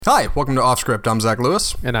Hi, welcome to Off Script. I'm Zach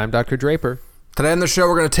Lewis. And I'm Dr. Draper. Today on the show,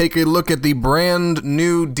 we're going to take a look at the brand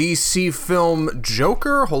new DC film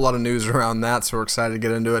Joker. A whole lot of news around that, so we're excited to get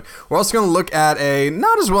into it. We're also going to look at a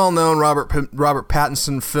not as well-known Robert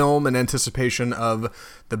Pattinson film in anticipation of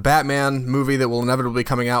the Batman movie that will inevitably be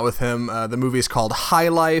coming out with him. The movie is called High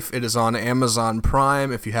Life. It is on Amazon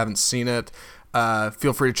Prime. If you haven't seen it,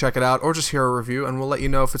 feel free to check it out or just hear a review and we'll let you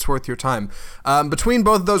know if it's worth your time. Between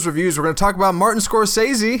both of those reviews, we're going to talk about Martin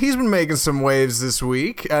Scorsese. He's been making some waves this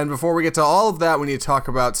week. And before we get to all of that, we need to talk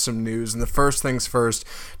about some news. And the first things first,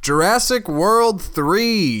 Jurassic World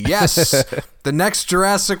 3. Yes, the next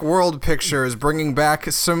Jurassic World picture is bringing back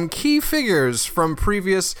some key figures from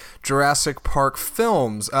previous Jurassic Park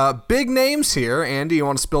films. Big names here. Andy, you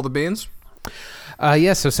want to spill the beans?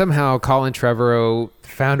 So somehow Colin Trevorrow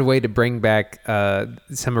found a way to bring back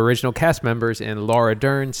some original cast members in Laura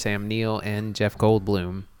Dern, Sam Neill, and Jeff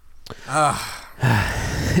Goldblum.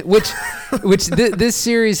 This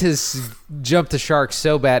series has jumped the shark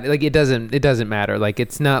so bad. Like it doesn't matter. Like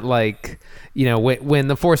it's not like, you know, when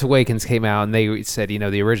The Force Awakens came out and they said, you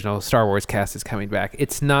know, the original Star Wars cast is coming back.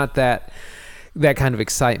 It's not that kind of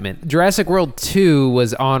excitement. Jurassic World 2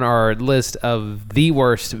 was on our list of the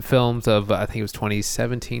worst films of, I think it was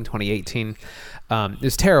 2017, 2018. It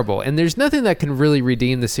was terrible. And there's nothing that can really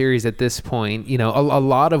redeem the series at this point. You know, a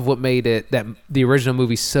lot of what made the original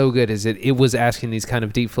movie so good is it was asking these kind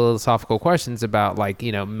of deep philosophical questions about, like,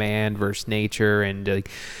 you know, man versus nature, and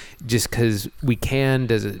just because we can,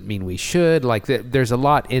 does it mean we should? Like, there's a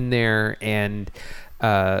lot in there, and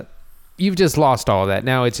you've just lost all of that.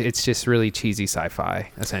 Now it's just really cheesy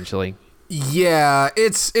sci-fi, essentially. Yeah,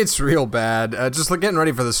 it's real bad. Just getting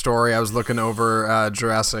ready for the story, I was looking over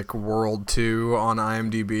Jurassic World 2 on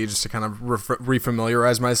IMDb just to kind of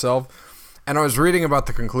refamiliarize myself. And I was reading about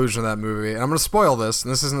the conclusion of that movie. And I'm going to spoil this,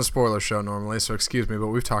 and this isn't a spoiler show normally, so excuse me, but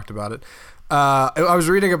we've talked about it. I was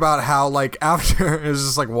reading about how, like, after, it was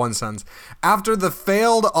just like one sentence, after the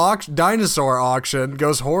failed dinosaur auction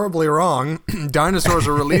goes horribly wrong, dinosaurs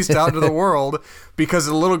are released out into the world because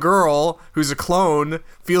a little girl who's a clone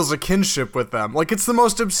feels a kinship with them. Like, it's the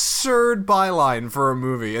most absurd byline for a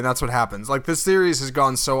movie, and that's what happens. Like, this series has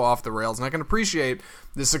gone so off the rails, and I can appreciate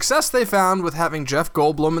the success they found with having Jeff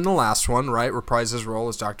Goldblum in the last one, right? Reprise his role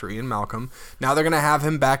as Dr. Ian Malcolm. Now they're going to have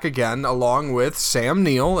him back again, along with Sam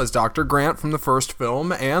Neill as Dr. Grant from the first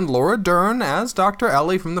film, and Laura Dern as Dr.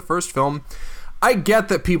 Ellie from the first film. I get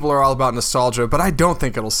that people are all about nostalgia, but I don't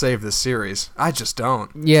think it'll save this series. I just don't.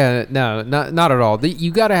 Yeah, no, not at all. You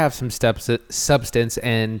got to have some substance,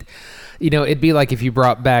 and, you know, it'd be like if you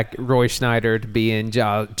brought back Roy Schneider to be in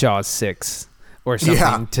Jaws 6 or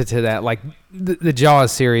something to that. Like, the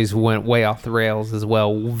Jaws series went way off the rails as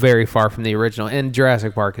well, very far from the original, and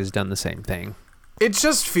Jurassic Park has done the same thing. It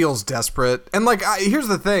just feels desperate. And, like, here's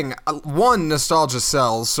the thing. One, nostalgia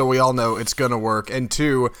sells, so we all know it's going to work. And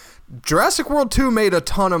two, Jurassic World 2 made a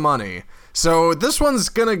ton of money. So this one's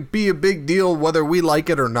going to be a big deal whether we like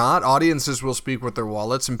it or not. Audiences will speak with their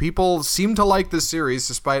wallets, and people seem to like this series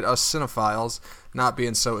despite us cinephiles not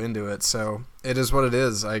being so into it. So it is what it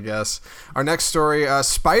is, I guess. Our next story,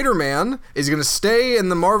 Spider-Man is going to stay in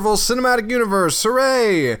the Marvel Cinematic Universe.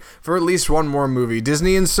 Hooray! For at least one more movie.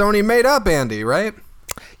 Disney and Sony made up, Andy, right?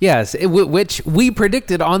 Yes, which we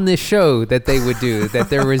predicted on this show that they would do, that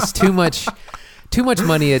there was too much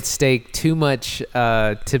money at stake, too much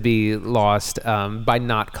to be lost by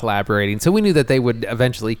not collaborating. So we knew that they would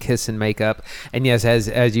eventually kiss and make up. And yes,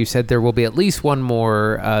 as you said, there will be at least one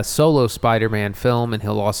more solo Spider-Man film, and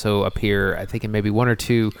he'll also appear, I think, in maybe one or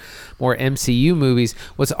two more MCU movies.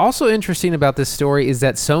 What's also interesting about this story is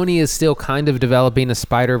that Sony is still kind of developing a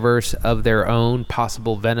Spider-Verse of their own,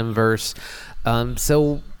 possible Venomverse.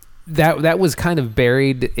 So that was kind of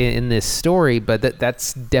buried in this story, but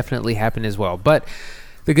that's definitely happened as well. But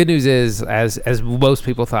the good news is, as most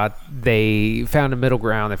people thought, they found a middle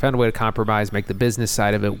ground. They found a way to compromise, make the business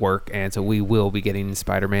side of it work, and so we will be getting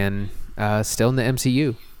Spider-Man still in the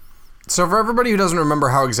MCU. So for everybody who doesn't remember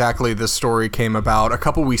how exactly this story came about, a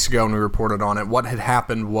couple weeks ago when we reported on it, what had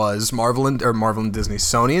happened was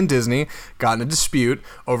Sony and Disney got in a dispute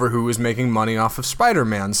over who was making money off of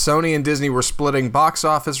Spider-Man. Sony and Disney were splitting box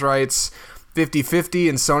office rights 50-50,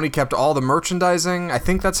 and Sony kept all the merchandising. I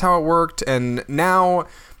think that's how it worked, and now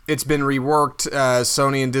it's been reworked.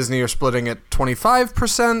 Sony and Disney are splitting at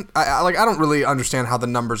 25%. I don't really understand how the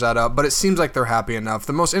numbers add up, but it seems like they're happy enough.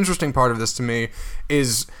 The most interesting part of this to me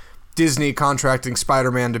is Disney contracting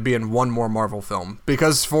Spider-Man to be in one more Marvel film.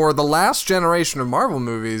 Because for the last generation of Marvel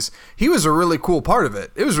movies, he was a really cool part of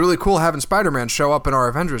it. It was really cool having Spider-Man show up in our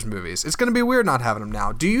Avengers movies. It's going to be weird not having him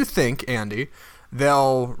now. Do you think, Andy,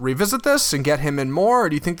 they'll revisit this and get him in more, or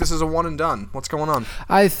do you think this is a one and done? What's going on?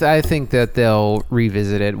 I think that they'll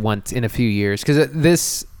revisit it once in a few years, because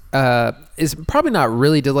this is probably not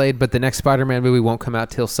really delayed, but the next Spider-Man movie won't come out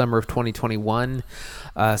till summer of 2021.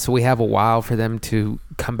 So we have a while for them to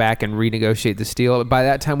come back and renegotiate this deal. By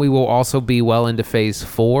that time, we will also be well into Phase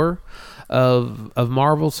 4 of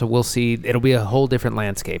Marvel, so we'll see. It'll be a whole different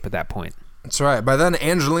landscape at that point. That's right. By then,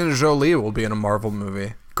 Angelina Jolie will be in a Marvel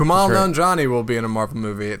movie. Kumail Nanjiani will be in a Marvel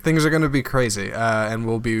movie. Things are going to be crazy, and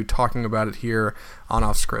we'll be talking about it here on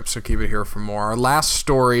Off Script, so keep it here for more. Our last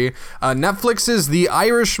story, Netflix's The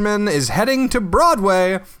Irishman is heading to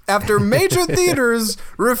Broadway after major theaters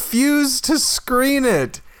refuse to screen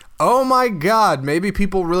it. Oh my God, maybe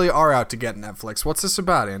people really are out to get Netflix. What's this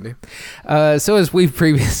about, Andy? So as we've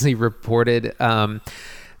previously reported,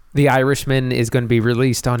 The Irishman is going to be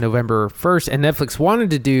released on November 1st, and Netflix wanted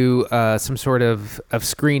to do some sort of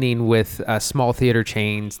screening with small theater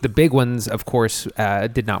chains. The big ones, of course,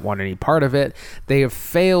 did not want any part of it. They have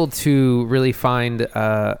failed to really find,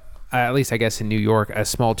 at least I guess in New York, a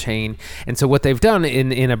small chain. And so what they've done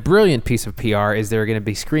in a brilliant piece of PR is they're going to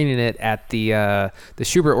be screening it at the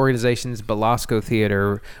Schubert Organization's Belasco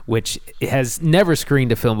Theater, which has never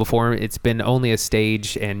screened a film before. It's been only a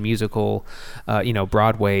stage and musical,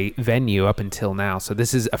 Broadway venue up until now. So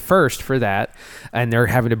this is a first for that. And they're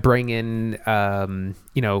having to bring in,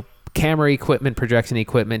 camera equipment, projection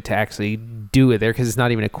equipment to actually do it there, because it's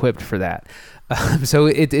not even equipped for that. So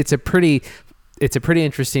it's a pretty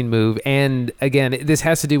interesting move. And again, this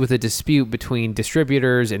has to do with a dispute between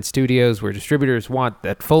distributors and studios, where distributors want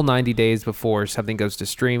that full 90 days before something goes to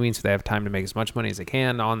streaming, so they have time to make as much money as they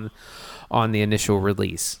can on the initial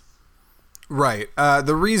release. Right.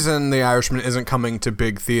 The reason The Irishman isn't coming to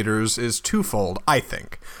big theaters is twofold, I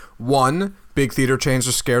think. One, big theater chains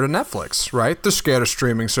are scared of Netflix, right? They're scared of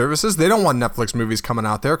streaming services. They don't want Netflix movies coming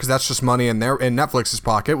out there because that's just money in Netflix's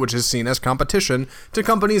pocket, which is seen as competition to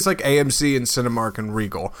companies like AMC and Cinemark and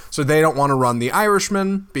Regal. So they don't want to run The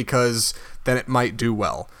Irishman because then it might do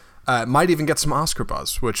well. It might even get some Oscar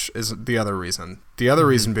buzz, which is the other reason. The other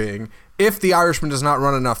reason being, if The Irishman does not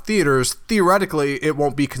run enough theaters, theoretically it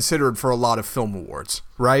won't be considered for a lot of film awards,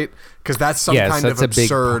 right? Because that's some kind of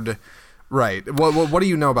absurd... Right. What do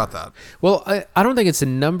you know about that? Well, I don't think it's a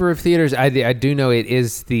number of theaters. I do know it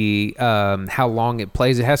is the how long it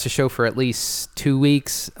plays. It has to show for at least 2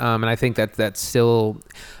 weeks, and I think that's still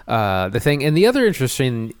the thing. And the other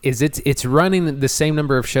interesting is it's running the same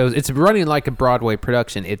number of shows. It's running like a Broadway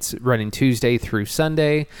production. It's running Tuesday through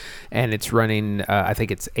Sunday, and it's running I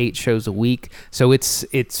think it's 8 shows a week. So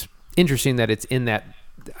it's interesting that it's in that,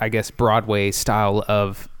 I guess, Broadway style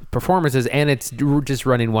of performances, and it's just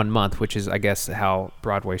running 1 month, which is, I guess, how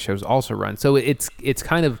Broadway shows also run. So it's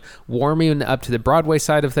kind of warming up to the Broadway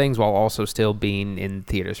side of things while also still being in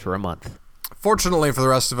theaters for a month. Fortunately for the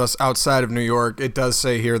rest of us outside of New York, it does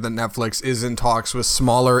say here that Netflix is in talks with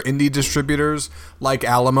smaller indie distributors like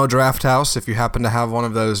Alamo Drafthouse, if you happen to have one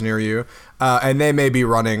of those near you, and they may be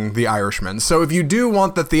running The Irishman. So if you do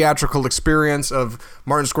want the theatrical experience of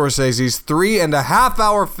Martin Scorsese's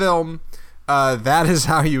 3.5-hour film, that is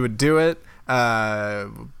how you would do it.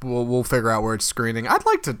 We'll figure out where it's screening. I'd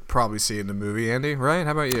like to probably see it in the movie, Andy, right?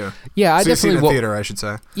 How about you? Yeah, I definitely in a theater, I should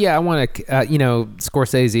say. Yeah, I want to.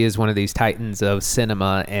 Scorsese is one of these titans of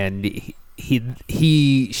cinema, and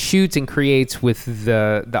he shoots and creates with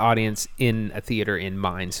the audience in a theater in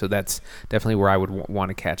mind. So that's definitely where I would want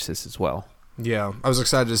to catch this as well. Yeah, I was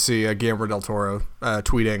excited to see Guillermo del Toro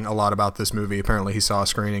tweeting a lot about this movie. Apparently he saw a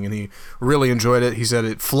screening and he really enjoyed it. He said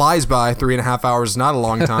it flies by, 3.5 hours is not a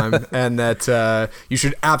long time, and that you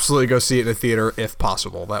should absolutely go see it in a theater if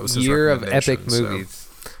possible. That was his year of recommendation. epic movies.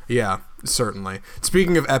 So, yeah, certainly.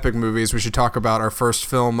 Speaking of epic movies, we should talk about our first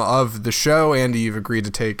film of the show. Andy, you've agreed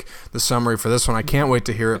to take the summary for this one. I can't wait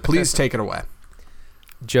to hear it. Please take it away.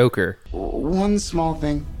 Joker. One small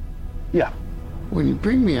thing. Yeah. When you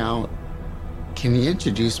bring me out, can you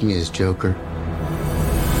introduce me as Joker?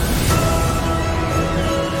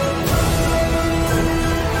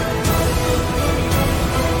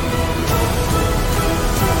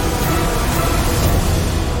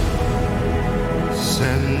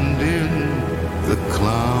 Send in the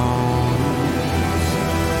clowns.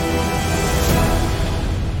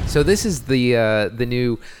 So this is the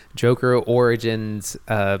new Joker Origins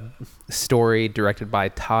story directed by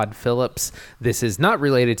Todd Phillips. This is not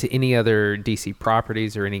related to any other DC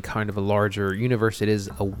properties or any kind of a larger universe. It is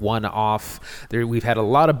a one-off. We've had a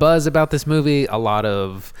lot of buzz about this movie, a lot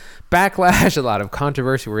of backlash, a lot of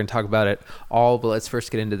controversy. We're going to talk about it all, but let's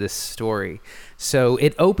first get into this story. So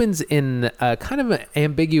it opens in a kind of an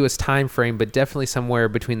ambiguous time frame, but definitely somewhere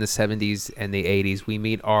between the 70s and the 80s. We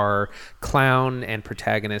meet our clown and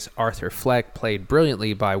protagonist, Arthur Fleck, played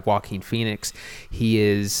brilliantly by Joaquin Phoenix. He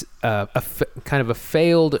is kind of a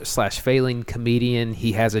failed/failing comedian.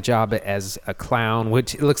 He has a job as a clown,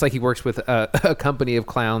 which it looks like he works with a company of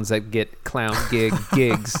clowns that get clown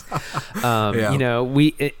gigs. Yeah. You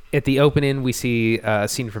know, at the opening, we see a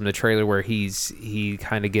scene from the trailer where he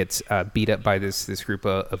kind of gets beat up by this group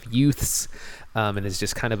of youths, and is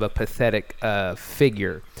just kind of a pathetic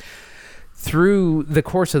figure. Through the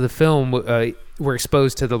course of the film, we're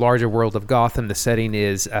exposed to the larger world of Gotham. The setting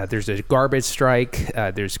is there's a garbage strike.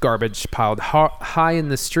 There's garbage piled high in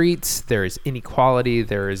the streets. There is inequality.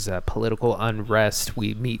 There is political unrest.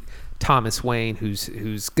 We meet Thomas Wayne,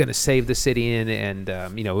 who's going to save the city and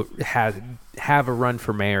have a run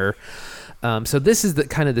for mayor. So this is the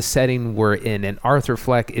kind of the setting we're in, and Arthur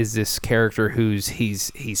Fleck is this character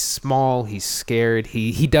he's small, he's scared,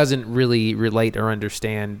 he doesn't really relate or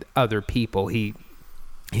understand other people. He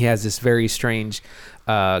has this very strange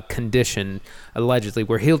condition, allegedly,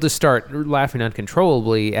 where he'll just start laughing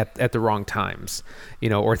uncontrollably at the wrong times,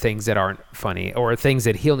 or things that aren't funny, or things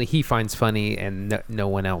that he finds funny and no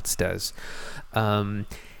one else does.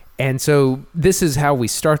 And so this is how we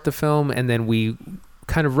start the film, and then we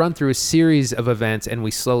kind of run through a series of events, and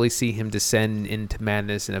we slowly see him descend into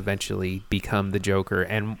madness and eventually become the Joker.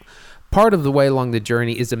 And part of the way along the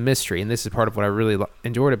journey is a mystery, and this is part of what I really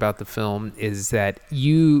enjoyed about the film, is that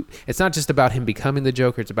it's not just about him becoming the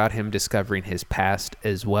Joker, it's about him discovering his past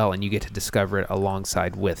as well, and you get to discover it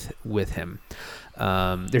alongside with him.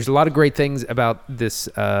 There's a lot of great things about this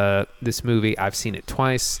movie. I've seen it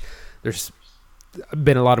twice. There's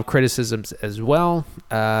been a lot of criticisms as well.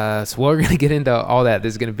 So we're going to get into all that.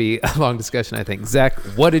 This is going to be a long discussion, I think. Zach,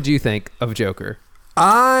 what did you think of Joker?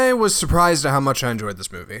 I was surprised at how much I enjoyed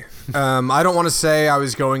this movie. I don't want to say I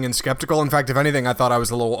was going in skeptical. In fact, if anything, I thought I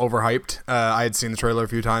was a little overhyped. I had seen the trailer a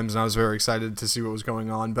few times, and I was very excited to see what was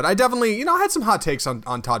going on. But I definitely, I had some hot takes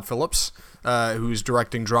on Todd Phillips, who's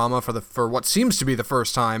directing drama for what seems to be the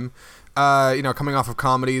first time. Coming off of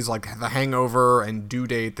comedies like The Hangover and Due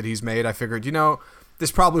Date that he's made, I figured,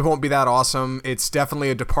 this probably won't be that awesome. It's definitely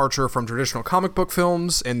a departure from traditional comic book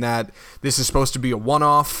films in that this is supposed to be a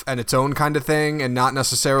one-off and its own kind of thing and not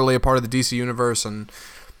necessarily a part of the DC universe, and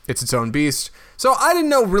it's its own beast. So I didn't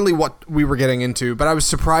know really what we were getting into, but I was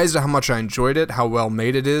surprised at how much I enjoyed it, how well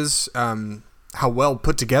made it is, how well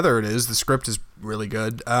put together it is. The script is really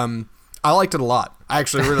good. I liked it a lot. I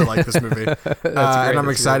actually really like this movie, and I'm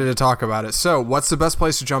excited to talk about it. So, what's the best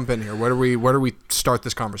place to jump in here? Where do we start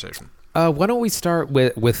this conversation? Why don't we start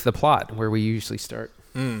with the plot, where we usually start?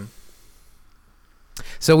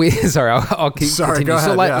 So I'll keep. Sorry, continue. go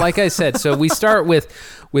ahead. So like I said, so we start with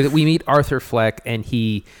we meet Arthur Fleck, and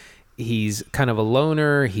he's kind of a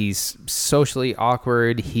loner. He's socially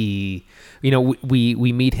awkward. We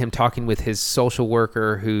meet him talking with his social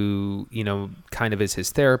worker who, kind of is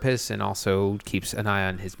his therapist and also keeps an eye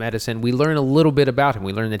on his medicine. We learn a little bit about him.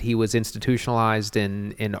 We learn that he was institutionalized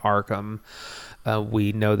in Arkham.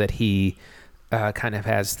 We know that he kind of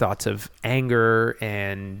has thoughts of anger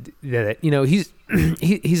and that,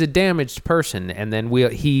 he's a damaged person. And then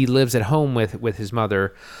he lives at home with his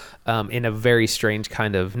mother in a very strange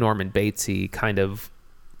kind of Norman Batesy kind of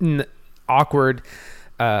awkward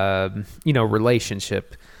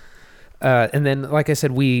relationship. And then, like I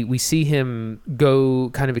said, we see him go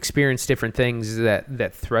kind of experience different things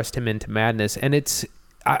that thrust him into madness. And it's,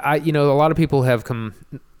 a lot of people have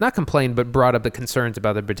not complained, but brought up the concerns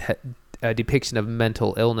about the depiction of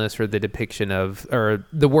mental illness or the depiction of, or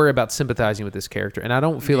the worry about sympathizing with this character. And I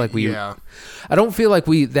don't feel like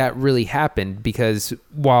that really happened, because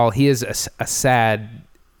while he is a sad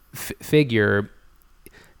figure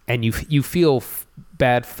and you feel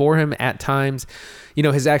bad for him at times,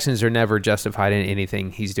 his actions are never justified in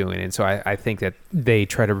anything he's doing. And so I think that they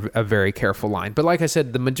tread a very careful line. But like I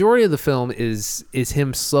said, the majority of the film is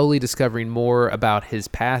him slowly discovering more about his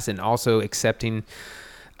past and also accepting,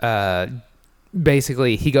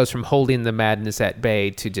 basically he goes from holding the madness at bay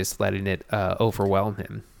to just letting it overwhelm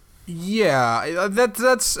him. Yeah,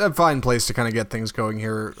 that's a fine place to kind of get things going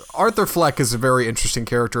here. Arthur Fleck is a very interesting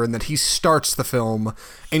character in that he starts the film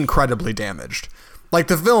incredibly damaged. Like,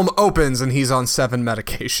 the film opens and he's on 7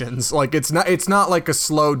 medications. Like, it's not like a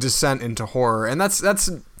slow descent into horror. And that's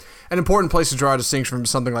an important place to draw a distinction from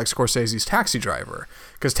something like Scorsese's Taxi Driver.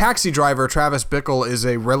 Because Taxi Driver, Travis Bickle is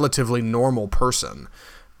a relatively normal person,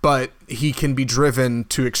 but he can be driven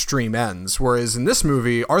to extreme ends. Whereas in this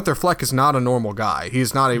movie, Arthur Fleck is not a normal guy. He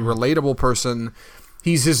is not a relatable person.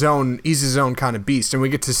 He's his own kind of beast. And we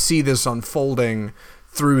get to see this unfolding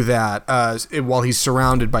through that while he's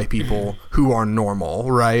surrounded by people who are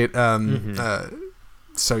normal, right?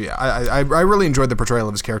 So yeah, I really enjoyed the portrayal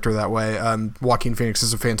of his character that way. Joaquin Phoenix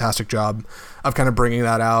does a fantastic job of kind of bringing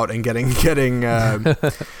that out and getting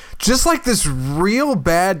just like this real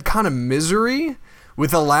bad kind of misery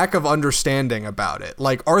with a lack of understanding about it.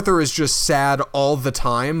 Like Arthur is just sad all the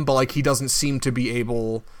time, but like he doesn't seem to be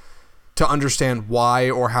able to understand why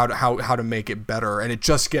or how to make it better, and it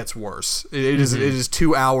just gets worse. It is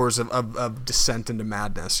 2 hours of descent into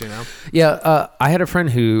madness, you know? Yeah, I had a friend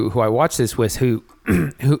who I watched this with who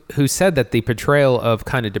said that the portrayal of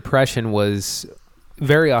kind of depression was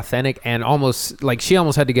very authentic, and almost like she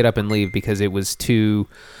almost had to get up and leave because it was too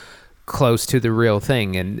close to the real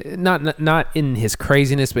thing, and not in his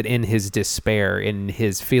craziness, but in his despair, in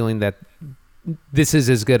his feeling that this is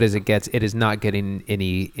as good as it gets. It is not getting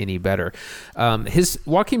any better. His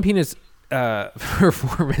Joaquin Phoenix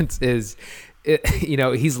performance is,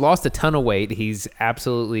 he's lost a ton of weight. He's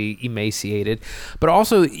absolutely emaciated, but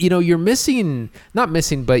also, you're not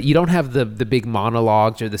missing, but you don't have the big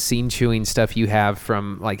monologues or the scene chewing stuff you have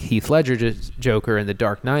from like Heath Ledger's Joker in The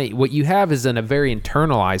Dark Knight. What you have is a very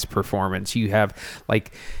internalized performance. You have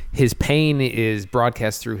like his pain is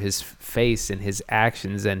broadcast through his face and his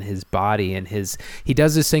actions and his body, and he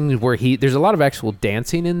does this thing where there's a lot of actual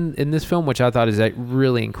dancing in this film, which I thought is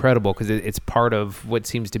really incredible because it's part of what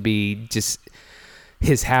seems to be just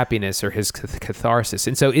his happiness or his catharsis.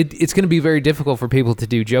 And so it's going to be very difficult for people to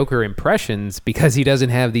do Joker impressions because he doesn't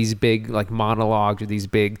have these big like monologues or these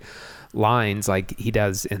big lines like he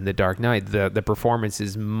does in The Dark Knight. The performance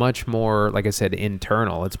is much more, like I said,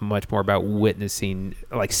 internal. It's much more about witnessing,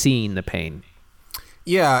 like seeing the pain.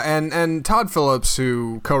 Yeah, and Todd Phillips,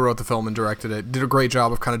 who co-wrote the film and directed it, did a great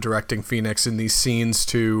job of kind of directing Phoenix in these scenes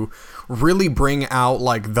to really bring out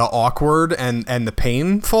like the awkward and the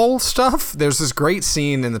painful stuff. There's this great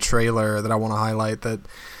scene in the trailer that I want to highlight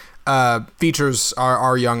that features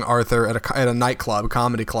our young Arthur at a nightclub,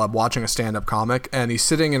 comedy club, watching a stand-up comic, and he's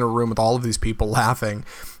sitting in a room with all of these people laughing,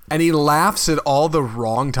 and he laughs at all the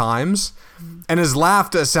wrong times, and his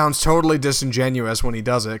laugh sounds totally disingenuous when he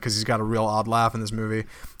does it because he's got a real odd laugh in this movie,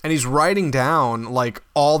 and he's writing down like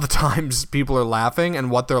all the times people are laughing and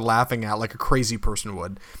what they're laughing at like a crazy person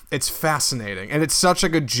would. It's fascinating, and it's such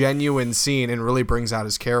like a genuine scene and really brings out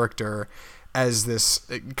his character as this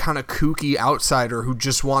kind of kooky outsider who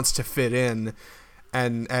just wants to fit in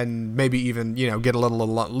and maybe even, get a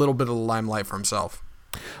little bit of the limelight for himself.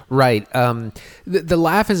 Right. The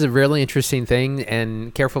laugh is a really interesting thing,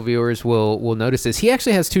 and careful viewers will notice this. He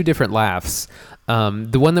actually has two different laughs.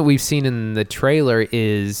 The one that we've seen in the trailer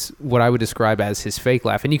is what I would describe as his fake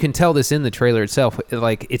laugh. And you can tell this in the trailer itself.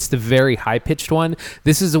 Like, it's the very high-pitched one.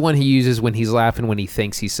 This is the one he uses when he's laughing when he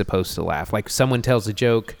thinks he's supposed to laugh. Like, someone tells a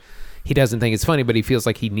joke, he doesn't think it's funny, but he feels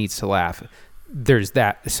like he needs to laugh. There's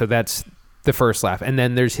that. So that's the first laugh. And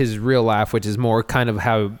then there's his real laugh, which is more kind of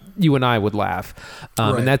how you and I would laugh.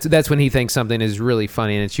 Right. And that's when he thinks something is really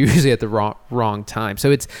funny, and it's usually at the wrong time. So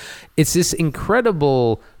it's this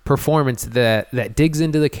incredible performance that digs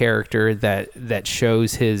into the character, that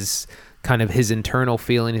shows his kind of his internal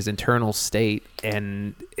feeling, his internal state,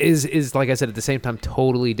 and is like I said, at the same time,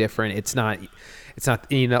 totally different. It's not,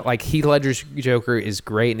 like Heath Ledger's Joker is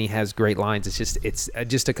great and he has great lines. It's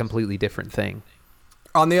just a completely different thing.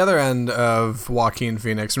 On the other end of Joaquin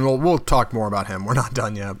Phoenix, and we'll talk more about him. We're not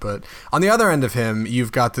done yet, but on the other end of him,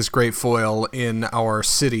 you've got this great foil in our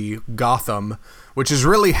city, Gotham, which is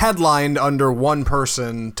really headlined under one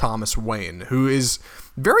person, Thomas Wayne, who is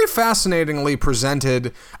very fascinatingly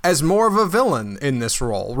presented as more of a villain in this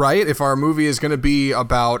role, right? If our movie is going to be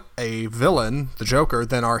about a villain, the Joker,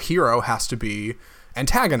 then our hero has to be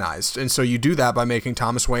antagonized. And so you do that by making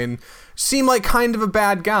Thomas Wayne seem like kind of a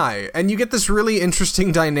bad guy. And you get this really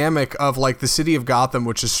interesting dynamic of like the city of Gotham,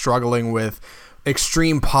 which is struggling with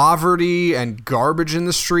extreme poverty and garbage in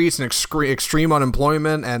the streets and extreme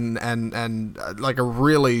unemployment and like a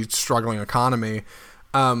really struggling economy.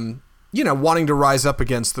 Wanting to rise up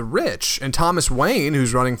against the rich. And Thomas Wayne,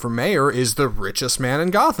 who's running for mayor, is the richest man in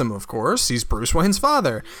Gotham, of course. He's Bruce Wayne's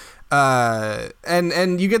father.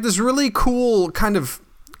 And you get this really cool kind of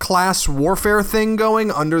class warfare thing going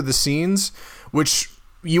under the scenes, which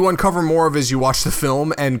you uncover more of as you watch the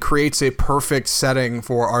film, and creates a perfect setting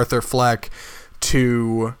for Arthur Fleck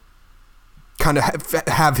to kind of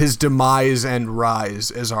have his demise and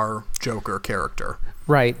rise as our Joker character.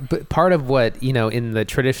 Right, but part of what, in the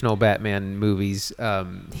traditional Batman movies,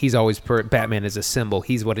 he's always Batman is a symbol.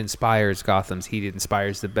 He's what inspires Gotham. He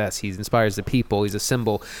inspires the best. He inspires the people. He's a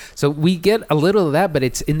symbol. So we get a little of that, but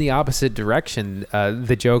it's in the opposite direction.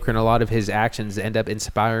 The Joker and a lot of his actions end up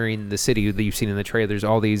inspiring the city that you've seen in the trailers.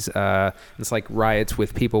 All these, it's like riots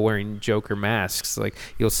with people wearing Joker masks. Like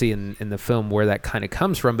you'll see in the film where that kind of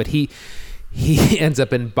comes from. But he ends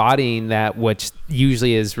up embodying that, which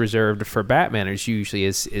usually is reserved for Batman, or usually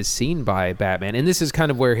is seen by Batman. And this is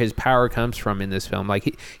kind of where his power comes from in this film.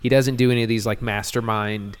 Like he doesn't do any of these like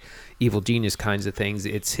mastermind, evil genius kinds of things.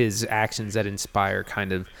 It's his actions that inspire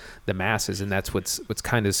kind of the masses, and that's what's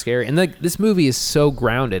kind of scary. And like this movie is so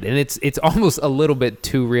grounded, and it's almost a little bit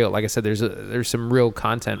too real. Like I said, there's some real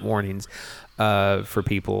content warnings for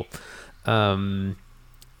people.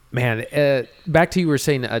 Back to you were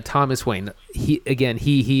saying Thomas Wayne. He's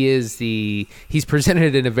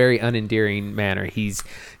presented in a very unendearing manner. He's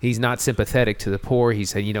not sympathetic to the poor. He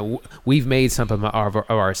said, we've made something of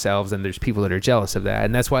ourselves, and there's people that are jealous of that,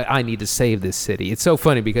 and that's why I need to save this city. It's so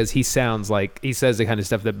funny because he sounds like he says the kind of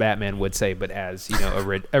stuff that Batman would say, but as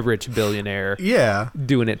a rich billionaire,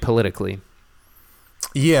 doing it politically.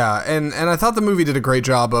 Yeah, and I thought the movie did a great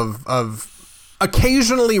job of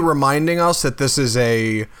occasionally reminding us that this is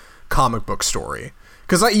a comic book story.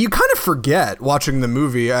 Because you kind of forget watching the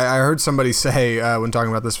movie. I heard somebody say when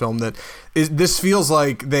talking about this film that this feels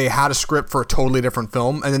like they had a script for a totally different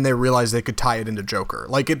film, and then they realized they could tie it into Joker.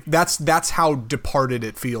 Like that's how departed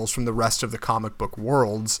it feels from the rest of the comic book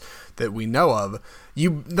worlds that we know of.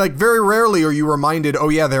 You like very rarely are you reminded, oh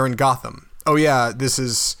yeah, they're in Gotham. Oh yeah, this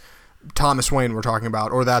is Thomas Wayne we're talking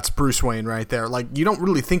about, or that's Bruce Wayne right there. Like you don't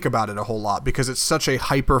really think about it a whole lot because it's such a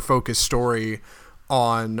hyper-focused story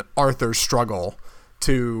on Arthur's struggle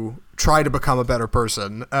to try to become a better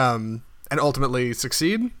person and ultimately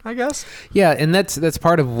succeed, I guess. Yeah, and that's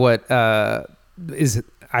part of what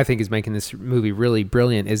I think is making this movie really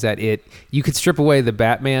brilliant, is that you could strip away the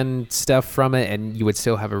Batman stuff from it and you would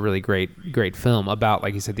still have a really great film about,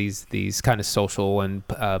 like you said, these kind of social and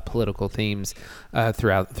political themes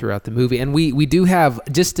throughout the movie. And we do have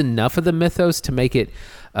just enough of the mythos to make it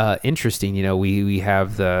interesting. We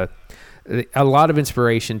have a lot of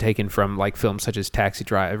inspiration taken from like films such as Taxi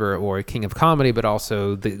Driver or King of Comedy, but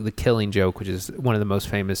also the Killing Joke, which is one of the most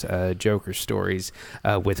famous Joker stories,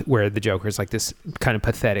 where the Joker is like this kind of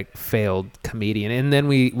pathetic failed comedian. And then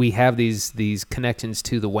we have these connections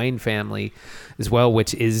to the Wayne family as well,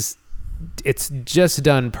 which is it's just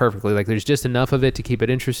done perfectly. Like there's just enough of it to keep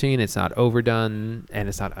it interesting. It's not overdone and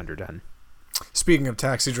it's not underdone. Speaking of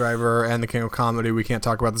Taxi Driver and the King of Comedy, we can't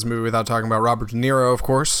talk about this movie without talking about Robert De Niro, of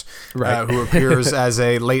course, right. Who appears as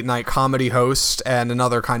a late-night comedy host and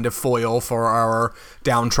another kind of foil for our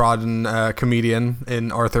downtrodden comedian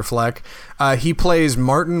in Arthur Fleck. He plays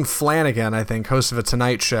Martin Flanagan, I think, host of a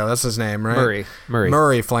Tonight Show. That's his name, right?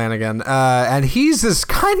 Murray Flanagan. And he's this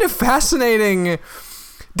kind of fascinating,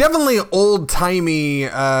 definitely old-timey,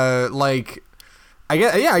 I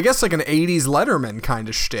guess like an 80s Letterman kind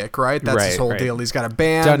of shtick, right? That's his whole deal. He's got a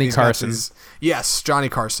band. Johnny Carson. Johnny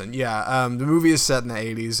Carson. Yeah. The movie is set in the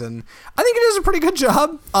 80s, and I think it does a pretty good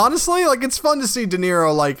job, honestly. Like, it's fun to see De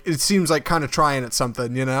Niro, like, it seems like kind of trying at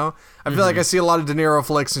something, I feel like I see a lot of De Niro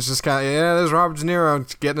flicks, and it's just kind of, there's Robert De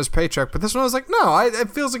Niro getting his paycheck. But this one I was like, no, it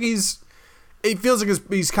feels like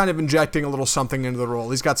he's kind of injecting a little something into the role.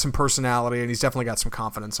 He's got some personality, and he's definitely got some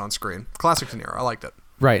confidence on screen. Classic De Niro. I liked it.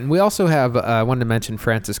 Right, and we also have I wanted to mention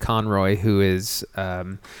Frances Conroy, who is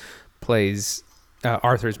plays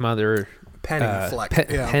Arthur's mother, Penny Fleck.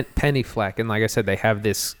 Penny Fleck, and like I said, they have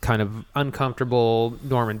this kind of uncomfortable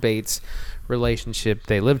Norman Bates relationship.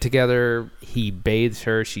 They live together. He bathes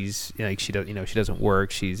her. She's she doesn't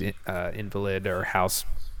work. She's invalid. Her house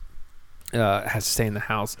has to stay in the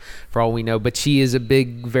house for all we know. But she is a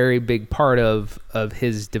very big part of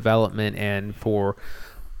his development and for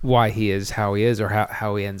why he is how he is, or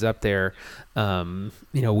how he ends up there.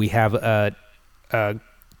 We have a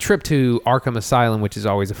trip to Arkham Asylum, which is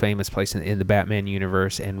always a famous place in the Batman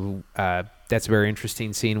universe, and that's a very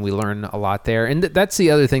interesting scene. We learn a lot there, and that's the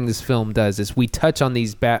other thing this film does is we touch on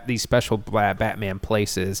these special Batman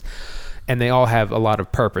places, and they all have a lot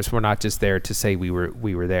of purpose. We're not just there to say we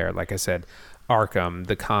were there. Like I said, Arkham,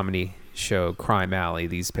 the comedy show, Crime Alley,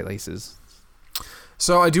 these places.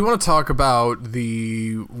 So I do want to talk about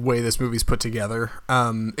the way this movie's put together.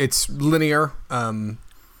 It's linear,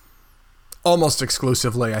 almost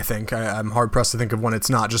exclusively, I think. I'm hard-pressed to think of when it's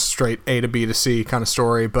not just straight A to B to C kind of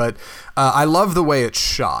story, but I love the way it's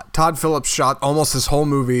shot. Todd Phillips shot almost this whole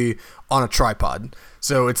movie on a tripod.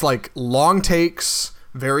 So it's like long takes,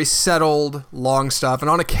 very settled, long stuff. And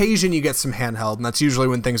on occasion, you get some handheld. And that's usually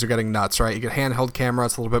when things are getting nuts, right? You get handheld camera.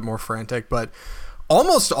 It's a little bit more frantic. But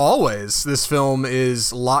almost always, this film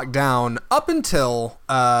is locked down up until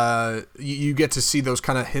you get to see those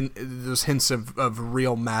kind of those hints of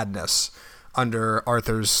real madness under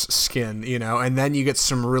Arthur's skin, you know? And then you get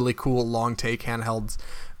some really cool long take handhelds.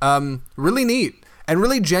 Really neat. And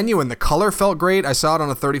really genuine. The color felt great. I saw it on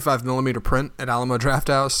a 35 millimeter print at Alamo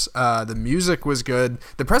Drafthouse. The music was good.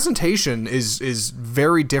 The presentation is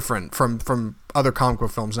very different from other comic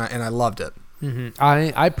book films, and I loved it. Mm-hmm.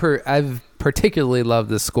 I've particularly loved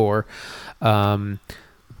the score, and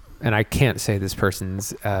I can't say this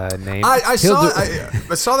person's name. I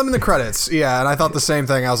saw them in the credits, yeah, and I thought the same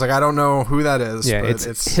thing. I was like, I don't know who that is. Yeah, but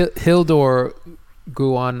it's Hildur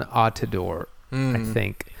Guðnadóttir, I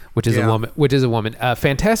think. Which is a woman.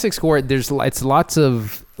 Fantastic score. It's lots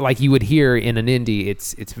of, like you would hear in an indie.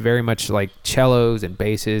 It's very much like cellos and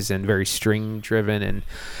basses and very string driven and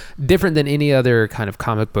different than any other kind of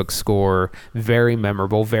comic book score. Very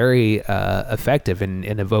memorable, very effective in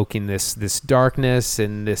evoking this darkness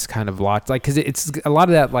and this kind of lot, like, because it's a lot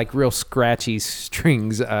of that like real scratchy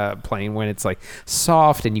strings playing when it's like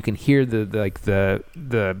soft and you can hear the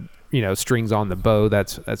strings on the bow, that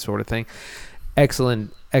sort of thing.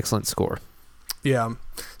 Excellent score. Yeah.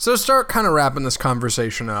 So to start kind of wrapping this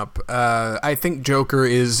conversation up, I think Joker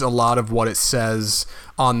is a lot of what it says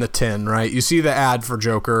on the tin, right? You see the ad for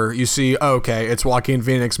Joker. You see, okay, it's Joaquin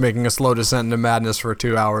Phoenix making a slow descent into madness for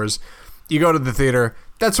 2 hours. You go to the theater.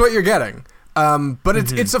 That's what you're getting. But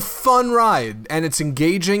it's a fun ride, and it's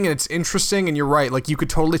engaging, and it's interesting, and you're right. Like, you could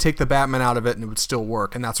totally take the Batman out of it, and it would still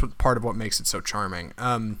work, and that's part of what makes it so charming.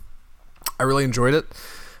 I really enjoyed it.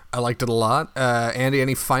 I liked it a lot. Andy,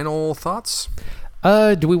 any final thoughts?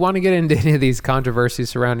 Do we want to get into any of these controversies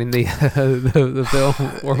surrounding the film,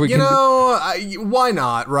 or why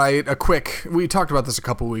not? Right? We talked about this a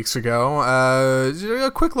couple weeks ago.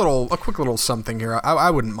 A quick little something here. I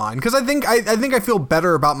wouldn't mind, because I think I feel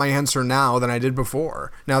better about my answer now than I did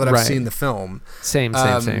before. Now that I've seen the film. Same.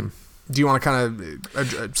 Do you want to kind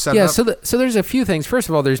of set it up? Yeah. So there's a few things. First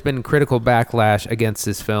of all, there's been critical backlash against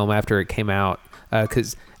this film after it came out,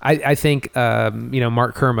 because I think,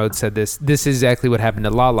 Mark Kermode said this is exactly what happened to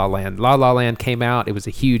La La Land. La La Land came out. It was a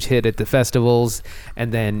huge hit at the festivals,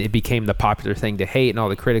 and then it became the popular thing to hate, and all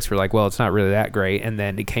the critics were like, well, it's not really that great. And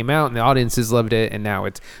then it came out, and the audiences loved it, and now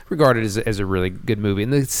it's regarded as a really good movie.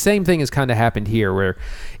 And the same thing has kind of happened here, where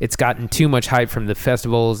it's gotten too much hype from the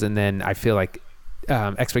festivals, and then I feel like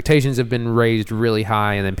expectations have been raised really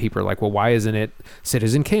high, and then people are like, well, why isn't it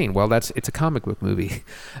Citizen Kane? Well, it's a comic book movie.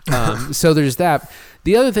 So there's that.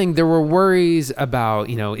 The other thing, there were worries about,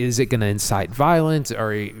 is it going to incite violence,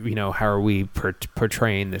 or, how are we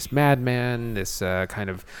portraying this madman, this kind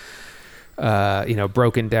of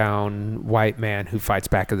broken down white man who fights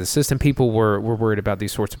back of the system. People were worried about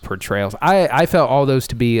these sorts of portrayals. I felt all those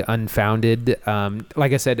to be unfounded.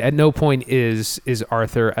 Like I said, at no point is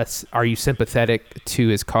Arthur, are you sympathetic to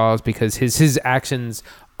his cause, because his actions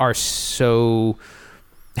are so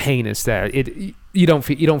heinous that you don't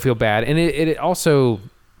feel bad. And it also,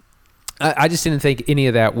 I just didn't think any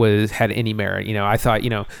of that had any merit. I thought,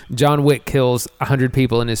 John Wick kills 100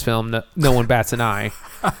 people in his film. No one bats an eye.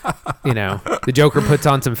 The Joker puts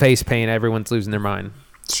on some face paint. Everyone's losing their mind.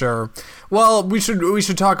 Sure. Well, we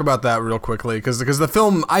should talk about that real quickly, because the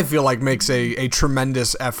film, I feel like, makes a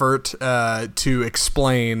tremendous effort to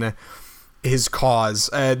explain his cause.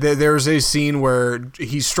 There's a scene where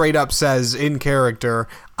he straight up says in character,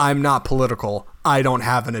 "I'm not political. I don't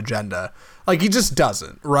have an agenda." Like, he just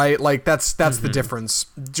doesn't, right? Like, that's the difference.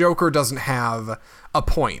 Joker doesn't have a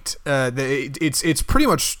point. It's pretty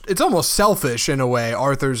much, it's almost selfish in a way.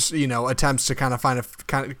 Arthur's attempts to kind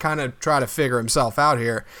of try to figure himself out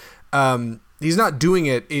here. He's not doing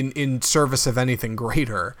it in service of anything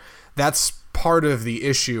greater. That's part of the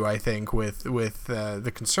issue, I think, with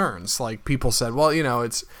the concerns. Like, people said, well,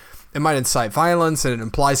 it might incite violence and it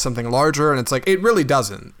implies something larger, and it's like, it really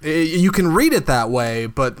doesn't. You can read it that way,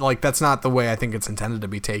 but like, that's not the way I think it's intended to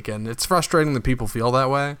be taken. It's frustrating that people feel that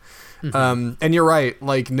way. Mm-hmm. And you're right.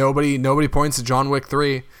 Like, nobody points to John Wick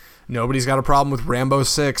 3. Nobody's got a problem with Rambo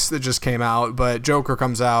 6 that just came out, but Joker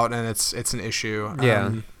comes out and it's an issue.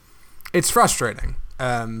 Yeah. It's frustrating.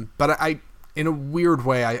 But I in a weird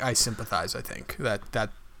way, I sympathize. I think that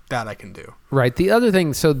I can do. Right. The other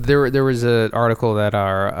thing, so there was an article that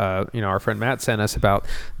our friend Matt sent us about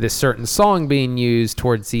this certain song being used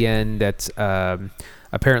towards the end. That's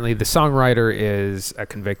apparently the songwriter is a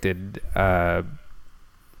convicted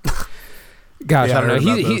Gosh, Yeah, I don't I heard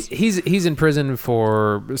know. about He's in prison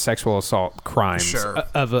for sexual assault crimes Sure.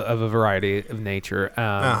 of a variety of nature.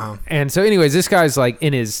 And so, anyways, this guy's like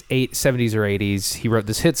in his 70s or 80s. He wrote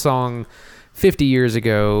this hit song 50 years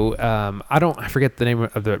ago. I forget the name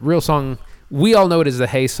of the real song. We all know it as the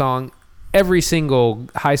Hey song. Every single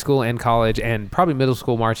high school and college and probably middle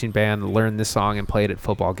school marching band learned this song and played it at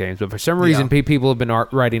football games. But for some reason, people have been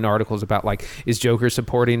writing articles about, like, is Joker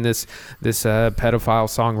supporting this pedophile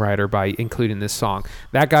songwriter by including this song?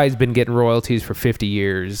 That guy's been getting royalties for 50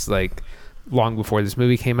 years, like long before this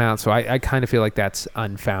movie came out. So I kind of feel like that's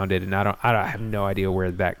unfounded, and I have no idea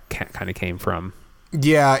where that kind of came from.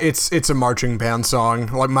 Yeah, it's a marching band song.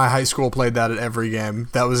 Like, my high school played that at every game.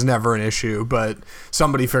 That was never an issue, but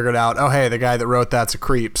somebody figured out, oh, hey, the guy that wrote that's a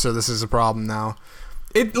creep, so this is a problem now.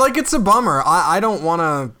 It's a bummer. I don't want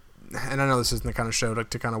to, and I know this isn't the kind of show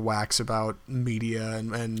to kind of wax about media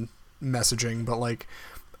and messaging, but, like,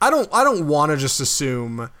 I don't want to just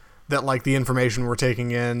assume that, like, the information we're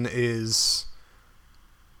taking in is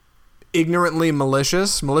ignorantly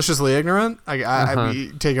maliciously ignorant. I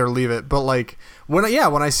take it or leave it. But, like, when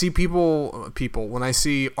I see when I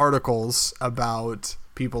see articles about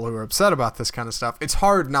people who are upset about this kind of stuff, it's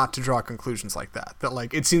hard not to draw conclusions like that. That,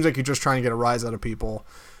 like, it seems like you're just trying to get a rise out of people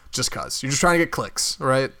just cause. You're just trying to get clicks,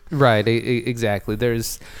 right? Right, exactly.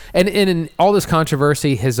 There's and all this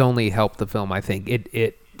controversy has only helped the film. I think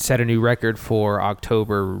it set a new record for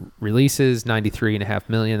October releases, $93.5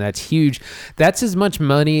 million. That's huge. That's as much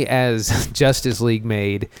money as Justice League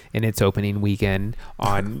made in its opening weekend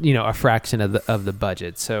on, a fraction of the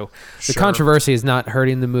budget. So the controversy is not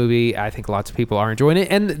hurting the movie. I think lots of people are enjoying it,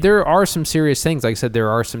 and there are some serious things. Like I said, there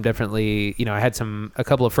are some definitely. I had a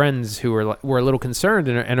couple of friends who were a little concerned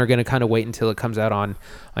and are going to kind of wait until it comes out on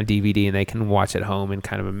DVD and they can watch at home in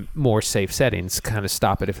kind of a more safe settings. Kind of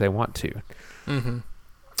stop it if they want to. Mm-hmm.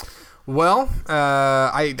 Well,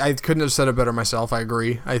 I couldn't have said it better myself. I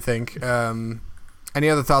agree. I think. Any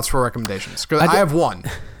other thoughts for recommendations? Because I have one,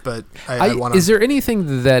 but I want to. Is there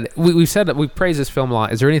anything that we've said that we've praised this film a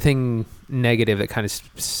lot? Is there anything negative that kind of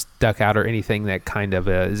stuck out, or anything that kind of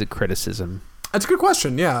is a criticism? That's a good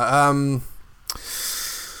question. Yeah.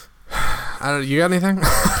 You got anything?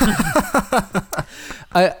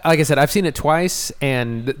 Like I said, I've seen it twice,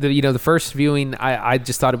 and the first viewing, I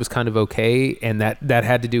just thought it was kind of okay, and that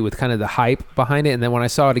had to do with kind of the hype behind it. And then when I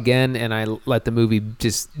saw it again, and I let the movie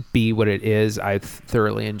just be what it is, I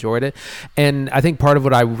thoroughly enjoyed it. And I think part of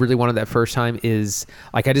what I really wanted that first time is,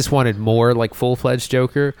 like, I just wanted more like full-fledged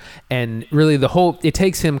Joker, and really it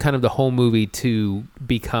takes him kind of the whole movie to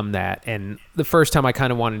become that. And the first time I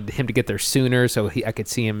kind of wanted him to get there sooner, so I could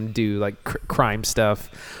see him do like crime stuff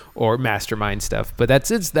or mastermind stuff, but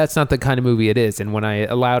that's not the kind of movie it is. And when I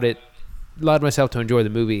allowed myself to enjoy the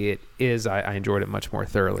movie, I enjoyed it much more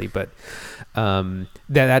thoroughly. But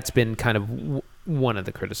that's been kind of one of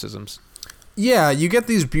the criticisms. Yeah, you get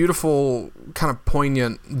these beautiful kind of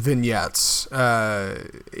poignant vignettes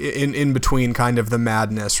in between kind of the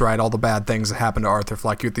madness, right? All the bad things that happen to Arthur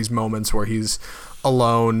Fleck. You get these moments where he's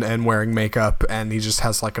alone and wearing makeup, and he just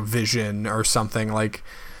has like a vision or something. Like,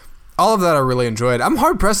 all of that I really enjoyed. I'm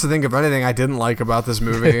hard pressed to think of anything I didn't like about this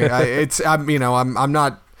movie. I'm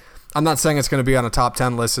not saying it's going to be on a top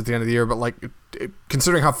 10 list at the end of the year, but, like,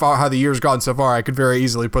 considering how the year's gone so far, I could very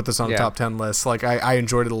easily put this on a top 10 list. Like, I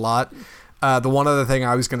enjoyed it a lot. The one other thing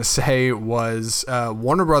I was going to say was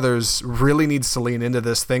Warner Brothers really needs to lean into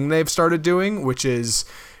this thing they've started doing, which is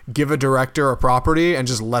give a director a property and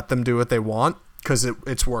just let them do what they want. Because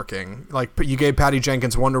it's working. Like, you gave Patty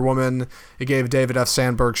Jenkins Wonder Woman, you gave David F.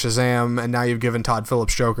 Sandberg Shazam, and now you've given Todd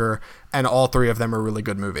Phillips Joker, and all three of them are really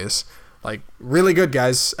good movies. Like, really good,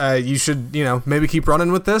 guys. You should, maybe keep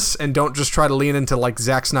running with this, and don't just try to lean into, like,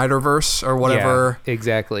 Zack Snyderverse or whatever. Yeah,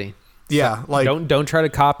 exactly. Yeah, like, don't try to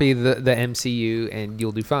copy the MCU, and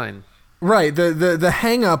you'll do fine. Right. The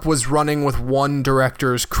hang up was running with one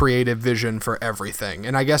director's creative vision for everything,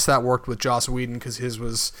 and I guess that worked with Joss Whedon because his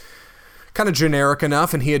was kind of generic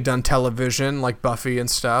enough, and he had done television like Buffy and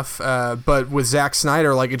stuff. But with Zack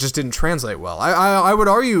Snyder, like, it just didn't translate well. I would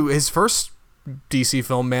argue his first DC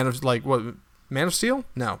film, Man of Steel?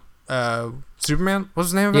 No. Superman? What's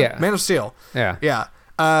his name of it? Yeah. Man of Steel. Yeah. Yeah.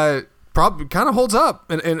 Probably kind of holds up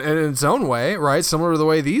in its own way, right? Similar to the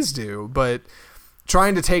way these do, but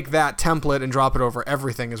trying to take that template and drop it over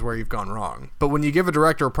everything is where you've gone wrong. But when you give a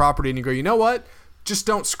director a property and you go, you know what? Just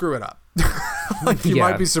don't screw it up. Like, you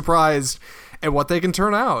might be surprised at what they can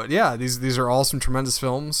turn out. Yeah, these are all some tremendous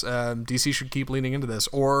films. DC should keep leaning into this,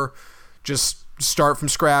 or just start from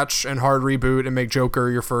scratch and hard reboot and make Joker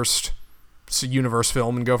your first universe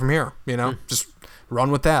film and go from here. Just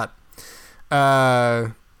run with that.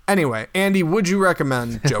 Anyway, Andy, would you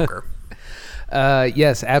recommend Joker?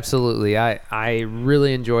 Yes, absolutely. I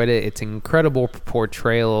really enjoyed it. It's an incredible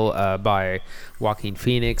portrayal by Joaquin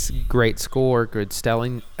Phoenix. Great score, good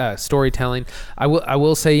storytelling. I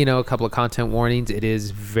will say, a couple of content warnings. It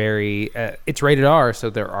is it's rated R, so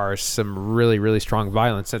there are some really, really strong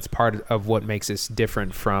violence. That's part of what makes this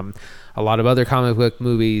different from a lot of other comic book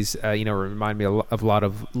movies. Remind me of a lot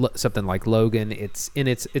of something like Logan. It's in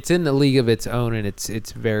a league of its own, and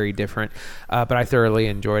it's very different. But I thoroughly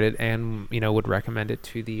enjoyed it, and would recommend it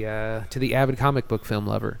to the avid comic book film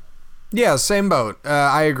lover. Yeah, same boat.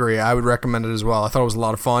 I agree. I would recommend it as well. I thought it was a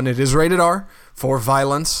lot of fun. It is rated R for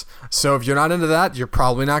violence, so if you're not into that, you're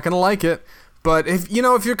probably not going to like it. But if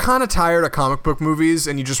you're kind of tired of comic book movies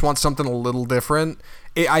and you just want something a little different,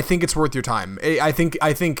 I think it's worth your time. I think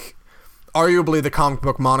arguably the comic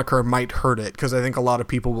book moniker might hurt it, because I think a lot of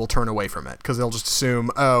people will turn away from it because they'll just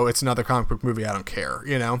assume, oh, it's another comic book movie, I don't care.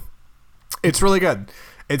 It's really good.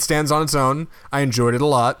 It stands on its own. I enjoyed it a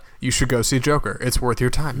lot. You should go see Joker. It's worth your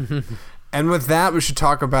time. And with that, we should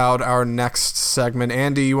talk about our next segment.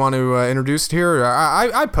 Andy, you want to introduce it here?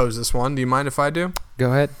 I pose this one. Do you mind if I do?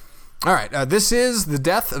 Go ahead. All right. This is The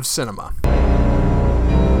Death of Cinema.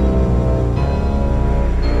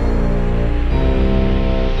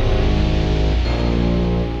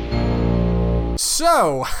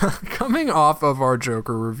 So, coming off of our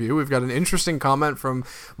Joker review, we've got an interesting comment from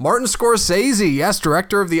Martin Scorsese, yes,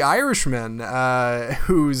 director of The Irishman,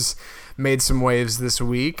 who's made some waves this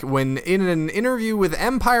week when in an interview with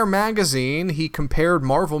Empire Magazine, he compared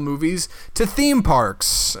Marvel movies to theme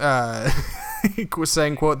parks. He was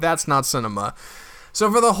saying, quote, "That's not cinema." So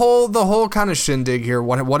for the whole kind of shindig here,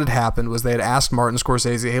 what had happened was they had asked Martin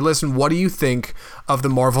Scorsese, hey, listen, what do you think of the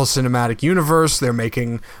Marvel Cinematic Universe? They're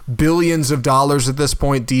making billions of dollars at this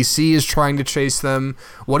point. DC is trying to chase them.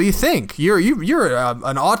 What do you think? You're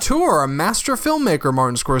an auteur, a master filmmaker,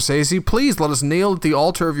 Martin Scorsese. Please let us kneel at the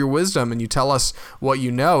altar of your wisdom and you tell us what you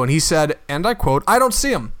know. And he said, and I quote, "I don't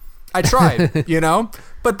see them. I tried,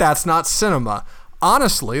 but that's not cinema."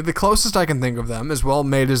 Honestly, the closest I can think of them, as well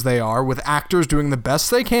made as they are, with actors doing the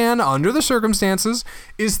best they can under the circumstances,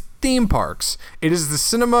 is theme parks. It is the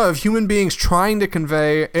cinema of human beings trying to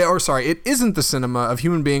convey, it isn't the cinema of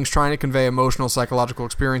human beings trying to convey emotional, psychological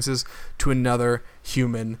experiences to another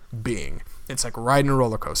human being. It's like riding a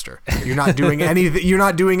roller coaster. You're not doing anything. You're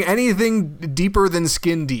not doing anything deeper than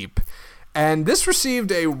skin deep. And this received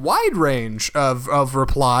a wide range of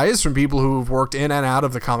replies from people who have worked in and out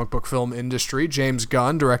of the comic book film industry. James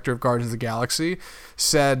Gunn, director of Guardians of the Galaxy,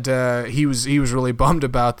 said he was really bummed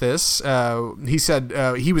about this. He said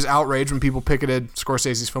he was outraged when people picketed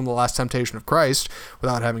Scorsese's film The Last Temptation of Christ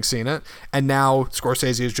without having seen it. And now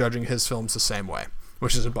Scorsese is judging his films the same way,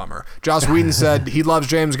 which is a bummer. Joss Whedon said he loves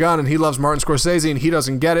James Gunn and he loves Martin Scorsese and he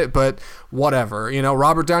doesn't get it, but whatever.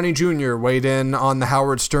 Robert Downey Jr. weighed in on the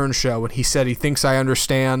Howard Stern show and he said he thinks I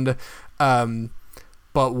understand,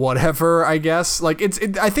 but whatever, I guess. I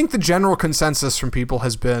think the general consensus from people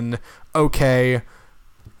has been, okay,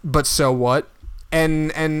 but so what?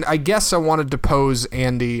 And I guess I wanted to pose,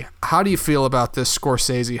 Andy, how do you feel about this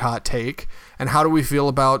Scorsese hot take? And how do we feel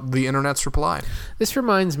about the internet's reply? This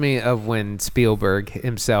reminds me of when Spielberg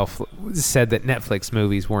himself said that Netflix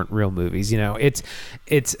movies weren't real movies.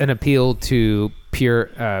 It's an appeal to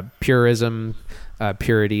purism,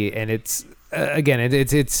 purity, and it's again,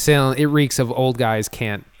 it reeks of old guys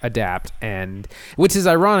can't adapt, and which is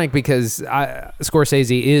ironic because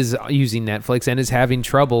Scorsese is using Netflix and is having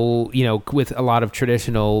trouble, with a lot of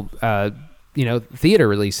traditional theater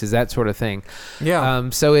releases, that sort of thing. Yeah.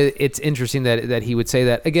 So it's interesting that he would say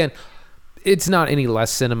that. Again, it's not any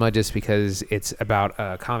less cinema just because it's about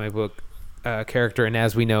a comic book character, and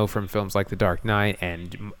as we know from films like The Dark Knight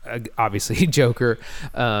and obviously Joker,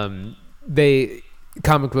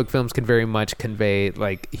 comic book films can very much convey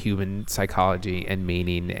like human psychology and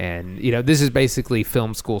meaning, and this is basically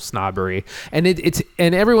film school snobbery, and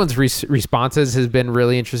and everyone's responses has been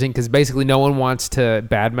really interesting because basically no one wants to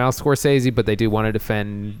badmouth Scorsese, but they do want to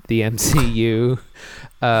defend the MCU.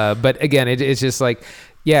 But again, it's just like,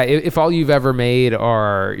 yeah, if all you've ever made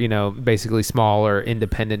are basically small or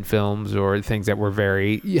independent films or things that were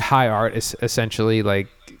very high art, essentially, like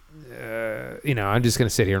I'm just gonna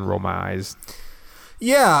sit here and roll my eyes.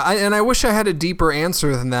 Yeah, I wish I had a deeper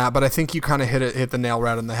answer than that, but I think you kind of hit the nail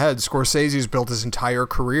right on the head. Scorsese's built his entire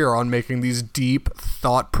career on making these deep,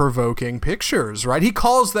 thought-provoking pictures, right? He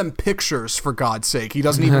calls them pictures, for God's sake. He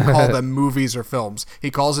doesn't even call them movies or films. He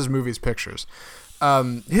calls his movies pictures.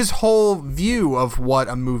 His whole view of what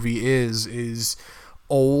a movie is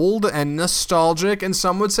old and nostalgic, and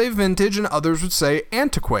some would say vintage, and others would say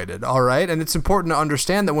antiquated, all right? And it's important to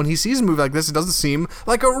understand that when he sees a movie like this, it doesn't seem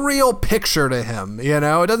like a real picture to him, you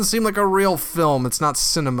know? It doesn't seem like a real film. It's not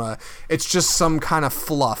cinema. It's just some kind of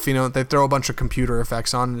fluff, you know? They throw a bunch of computer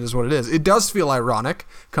effects on, it is what it is. It does feel ironic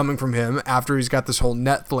coming from him after he's got this whole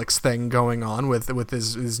Netflix thing going on with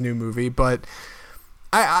his new movie, but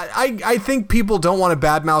I think people don't want to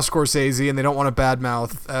badmouth Scorsese, and they don't want to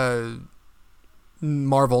badmouth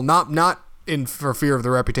Marvel, not for fear of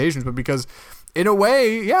their reputations, but because in a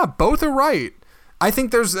way, yeah, both are right. I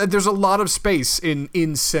think there's a lot of space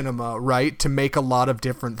in cinema, right, to make a lot of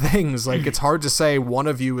different things. Like, it's hard to say one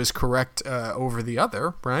of you is correct over the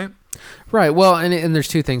other, right? Right. Well, and there's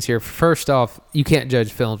two things here. First off, you can't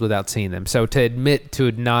judge films without seeing them. So to admit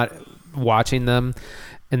to not watching them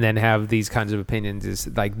and then have these kinds of opinions is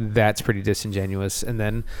like, that's pretty disingenuous. And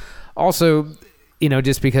then also, you know,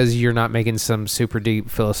 just because you're not making some super deep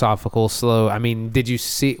philosophical slow. I mean, did you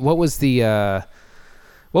see what was the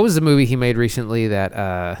movie he made recently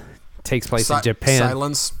that takes place in Japan?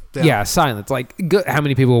 Silence. Yeah, Silence. Like, how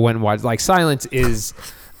many people went and watched? Like, Silence is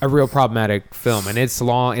a real problematic film, and it's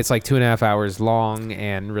long. It's like 2.5 hours long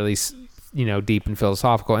and really, you know, deep and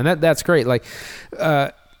philosophical, and that's great. Like,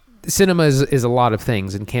 cinema is a lot of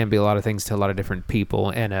things and can be a lot of things to a lot of different people,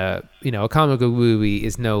 and a comic book movie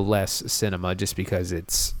is no less cinema just because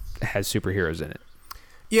it has superheroes in it.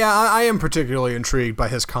 Yeah, I am particularly intrigued by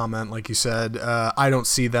his comment, like you said. I don't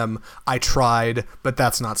see them. I tried, but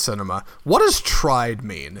that's not cinema. What does tried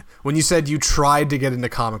mean when you said you tried to get into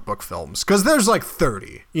comic book films? Because there's like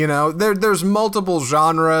 30, you know? There's multiple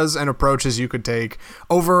genres and approaches you could take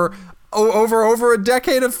over a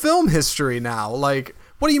decade of film history now. Like,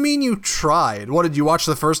 what do you mean you tried? What, did you watch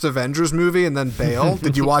the first Avengers movie and then bail?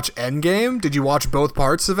 Did you watch Endgame? Did you watch both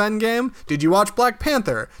parts of Endgame? Did you watch Black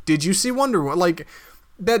Panther? Did you see Wonder Woman? Like,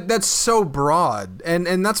 that's so broad.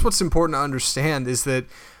 And that's what's important to understand, is that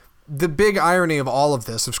the big irony of all of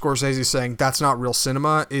this, of Scorsese saying that's not real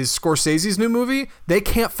cinema, is Scorsese's new movie, they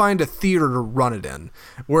can't find a theater to run it in.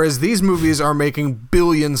 Whereas these movies are making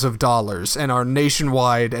billions of dollars and are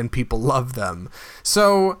nationwide and people love them.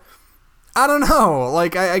 So I don't know.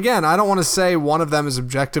 Like, I don't want to say one of them is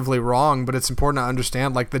objectively wrong, but it's important to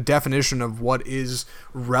understand, like, the definition of what is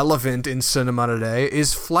relevant in cinema today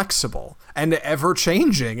is flexible and ever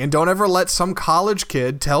changing. And don't ever let some college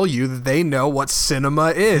kid tell you that they know what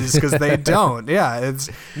cinema is, because they don't. Yeah,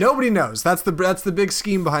 nobody knows. That's the big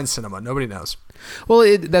scheme behind cinema. Nobody knows.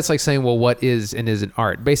 Well, that's like saying, well, what is and isn't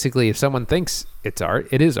art? Basically, if someone thinks it's art,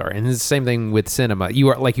 it is art. And it's the same thing with cinema. You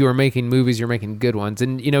are making movies, you're making good ones.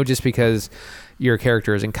 And, you know, just because your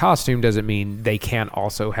character is in costume doesn't mean they can't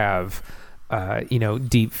also have,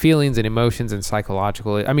 deep feelings and emotions and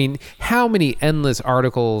psychological. I mean, how many endless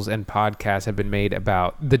articles and podcasts have been made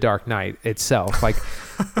about The Dark Knight itself? Like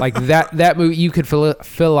that movie, you could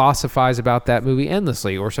philosophize about that movie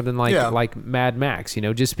endlessly, or something like Mad Max, you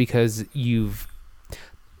know, just because you've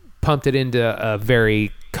pumped it into a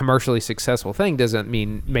very commercially successful thing doesn't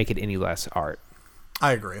make it any less art.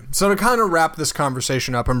 I agree. So to kind of wrap this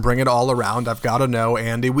conversation up and bring it all around, I've got to know,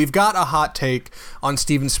 Andy, we've got a hot take on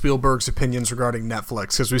Steven Spielberg's opinions regarding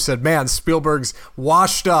Netflix, because we said, man, Spielberg's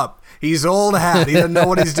washed up. He's old hat. He doesn't know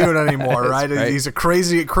what he's doing anymore, right? He's a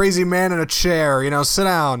crazy man in a chair. You know, sit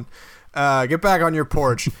down. Get back on your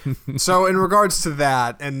porch. So in regards to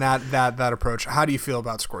that and that approach, how do you feel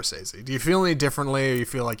about Scorsese? Do you feel any differently, or you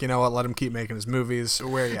feel like, you know what, let him keep making his movies?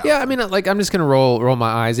 Where are you at? Yeah, I mean, like, I'm just gonna roll my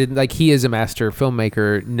eyes. Like, he is a master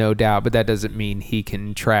filmmaker, no doubt, but that doesn't mean he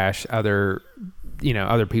can trash other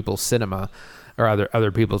people's cinema or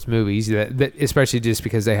other people's movies. That especially just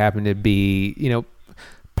because they happen to be, you know,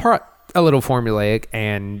 a little formulaic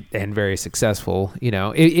and very successful. You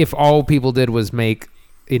know, if all people did was make,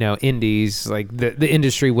 you know, indies, like the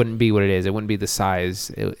industry wouldn't be what it is. It wouldn't be the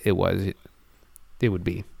size it would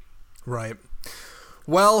be. Right.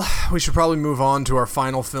 Well, we should probably move on to our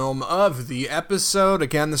final film of the episode.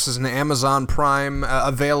 Again, this is an Amazon Prime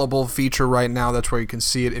available feature right now. That's where you can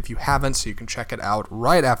see it if you haven't, so you can check it out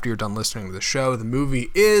right after you're done listening to the show. The movie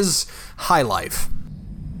is High Life.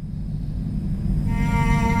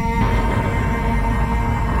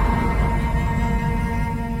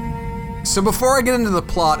 So before I get into the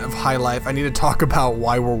plot of High Life, I need to talk about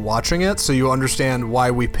why we're watching it, so you understand why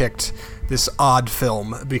we picked this odd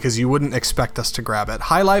film, because you wouldn't expect us to grab it.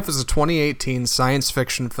 High Life is a 2018 science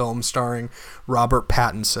fiction film starring Robert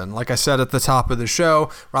Pattinson. Like I said at the top of the show,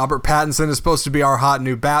 Robert Pattinson is supposed to be our hot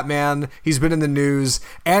new Batman. He's been in the news.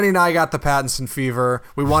 Annie and I got the Pattinson fever.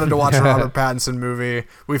 We wanted to watch a Robert Pattinson movie.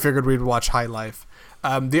 We figured we'd watch High Life.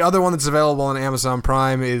 The other one that's available on Amazon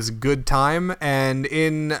Prime is Good Time, and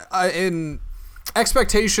in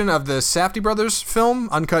expectation of the Safdie brothers film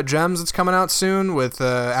Uncut Gems that's coming out soon with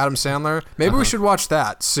Adam Sandler, maybe we should watch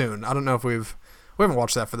that soon. I don't know if we haven't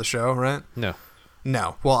watched that for the show, right?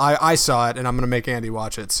 No. Well, I saw it, and I'm going to make Andy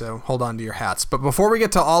watch it, so hold on to your hats. But before we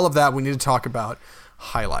get to all of that, we need to talk about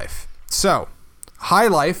High Life. So, High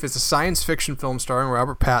Life is a science fiction film starring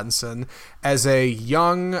Robert Pattinson as a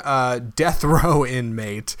young death row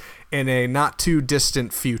inmate in a not too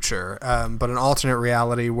distant future, but an alternate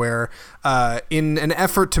reality where in an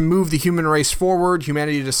effort to move the human race forward,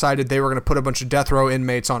 humanity decided they were going to put a bunch of death row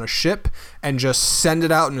inmates on a ship and just send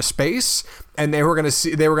it out into space, and they were going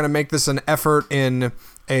to make this an effort in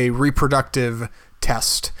a reproductive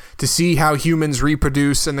test to see how humans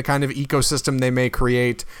reproduce and the kind of ecosystem they may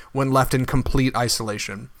create when left in complete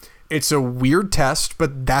isolation. It's a weird test,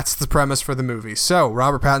 but that's the premise for the movie. So,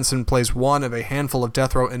 Robert Pattinson plays one of a handful of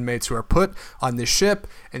death row inmates who are put on this ship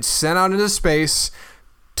and sent out into space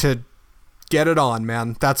to get it on,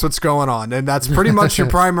 man. That's what's going on. And that's pretty much your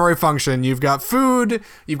primary function. You've got food,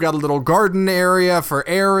 you've got a little garden area for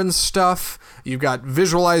air and stuff, you've got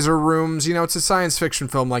visualizer rooms. You know, it's a science fiction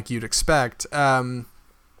film like you'd expect.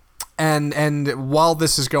 And while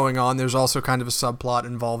this is going on, there's also kind of a subplot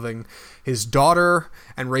involving his daughter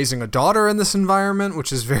and raising a daughter in this environment,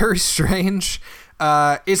 which is very strange.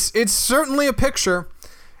 It's certainly a picture.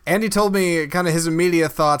 Andy told me kind of his immediate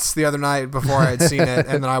thoughts the other night before I had seen it,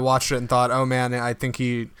 and then I watched it and thought, oh man, I think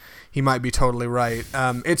he might be totally right.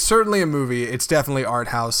 It's certainly a movie. It's definitely art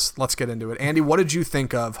house. Let's get into it. Andy, what did you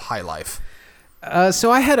think of High Life? So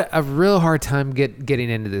I had a real hard time getting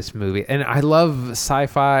into this movie, and I love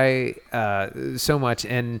sci-fi so much,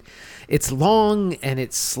 and it's long and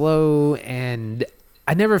it's slow, and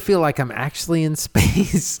I never feel like I'm actually in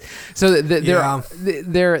space. So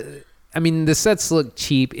I mean, the sets look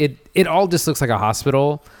cheap. It all just looks like a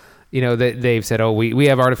hospital. You know, they've said, oh, we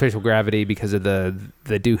have artificial gravity because of the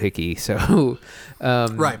doohickey. So,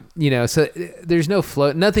 right. You know, so there's no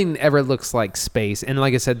float. Nothing ever looks like space. And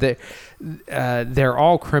like I said, they're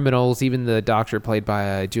all criminals, even the doctor played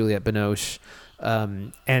by Juliette Binoche.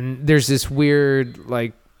 And there's this weird,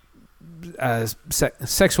 like,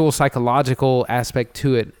 sexual, psychological aspect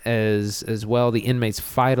to it as well. The inmates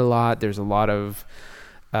fight a lot. There's a lot of,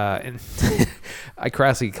 and I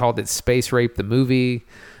crassly called it Space Rape the movie.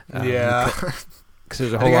 Yeah, because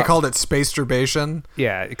there's a I whole think lot. I called it space turbation.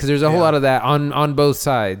 Yeah, because there's a whole lot of that on both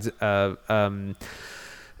sides. So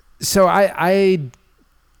I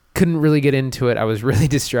couldn't really get into it. I was really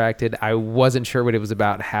distracted. I wasn't sure what it was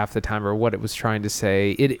about half the time or what it was trying to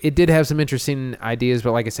say. It did have some interesting ideas,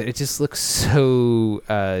 but like I said, it just looks so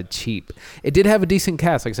cheap. It did have a decent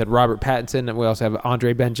cast. Like I said, Robert Pattinson, and we also have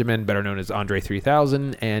Andre Benjamin, better known as Andre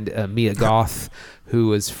 3000, and Mia Goth, who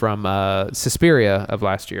was from Suspiria of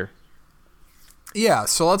last year. Yeah,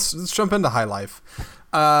 so let's jump into High Life.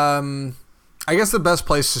 I guess the best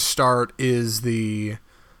place to start is the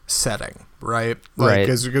setting, right? Right.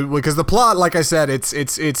 Because the plot, like I said, it's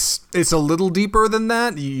a little deeper than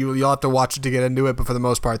that. You'll have to watch it to get into it, but for the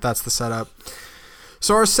most part, that's the setup.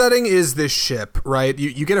 So our setting is this ship, right?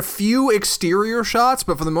 You get a few exterior shots,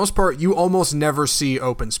 but for the most part, you almost never see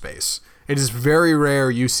open space. It is very rare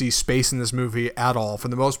you see space in this movie at all. For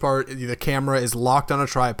the most part, the camera is locked on a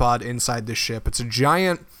tripod inside the ship. It's a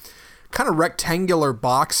giant, kind of rectangular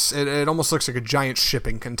box. It almost looks like a giant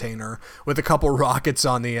shipping container with a couple rockets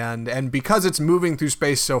on the end. And because it's moving through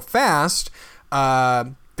space so fast,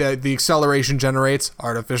 the acceleration generates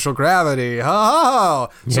artificial gravity. Oh!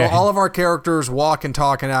 So all of our characters walk and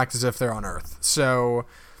talk and act as if they're on Earth. So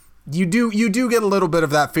you do get a little bit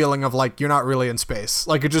of that feeling of like you're not really in space.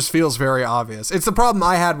 Like it just feels very obvious. It's the problem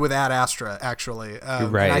I had with Ad Astra, actually.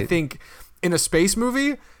 Right. And I think in a space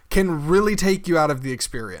movie can really take you out of the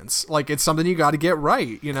experience. Like it's something you got to get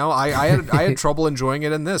right. You know, I had trouble enjoying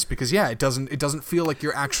it in this because it doesn't feel like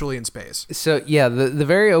you're actually in space. So yeah, the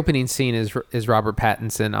very opening scene is Robert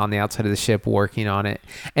Pattinson on the outside of the ship working on it,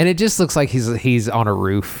 and it just looks like he's on a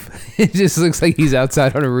roof. It just looks like he's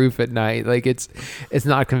outside on a roof at night. Like it's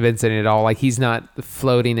not convincing at all. Like he's not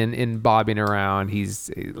floating and bobbing around.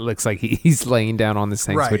 It looks like he's laying down on this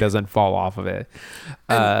thing so he doesn't fall off of it.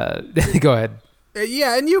 Go ahead.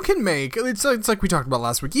 Yeah, and you can make, it's like we talked about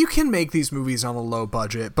last week, you can make these movies on a low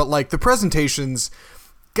budget, but like the presentation's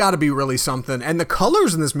got to be really something. And the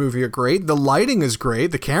colors in this movie are great. The lighting is great.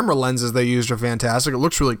 The camera lenses they used are fantastic. It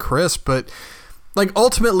looks really crisp, but like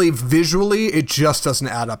ultimately visually it just doesn't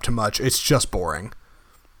add up to much. It's just boring.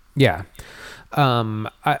 Yeah.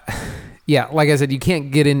 Like I said, you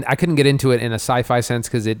can't get in. I couldn't get into it in a sci-fi sense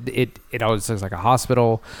because it always looks like a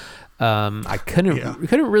hospital. I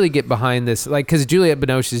couldn't really get behind this, like, because Juliette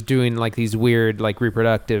Binoche is doing like these weird like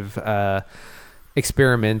reproductive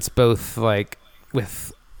experiments, both like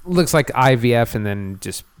with looks like IVF and then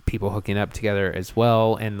just people hooking up together as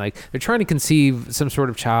well, and like they're trying to conceive some sort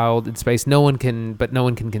of child in space. No one can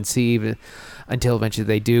conceive until eventually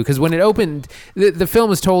they do, because when it opened, the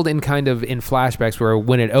film is told in kind of in flashbacks, where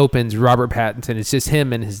when it opens, Robert Pattinson, it's just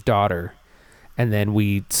him and his daughter, and then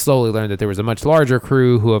we slowly learn that there was a much larger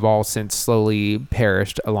crew who have all since slowly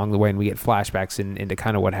perished along the way, and we get flashbacks into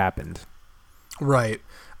kind of what happened. Right.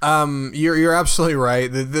 You're absolutely right.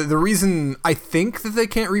 The reason I think that they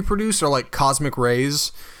can't reproduce are like cosmic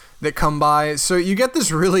rays that come by. So you get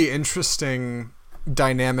this really interesting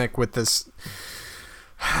dynamic with this.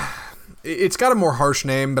 It's got a more harsh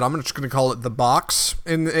name, but I'm just going to call it the box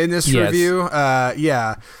in this review.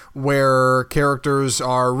 Where characters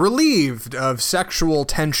are relieved of sexual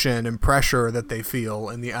tension and pressure that they feel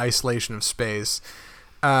in the isolation of space.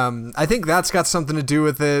 I think that's got something to do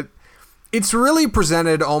with it. It's really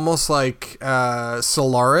presented almost like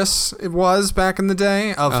Solaris it was back in the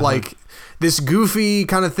day, of like this goofy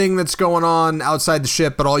kind of thing that's going on outside the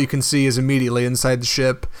ship, but all you can see is immediately inside the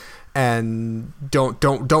ship, and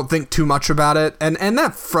don't think too much about it. And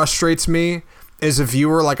that frustrates me as a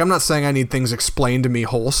viewer. Like, I'm not saying I need things explained to me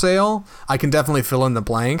wholesale. I can definitely fill in the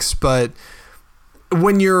blanks, but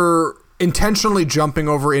when you're intentionally jumping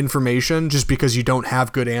over information just because you don't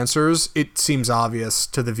have good answers, it seems obvious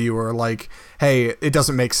to the viewer, like, hey, it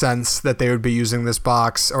doesn't make sense that they would be using this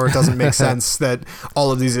box, or it doesn't make sense that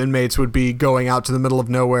all of these inmates would be going out to the middle of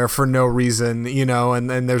nowhere for no reason, you know,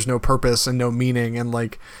 and there's no purpose and no meaning. And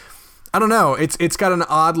like, I don't know, it's got an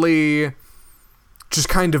oddly just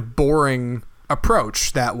kind of boring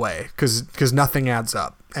approach that way, because nothing adds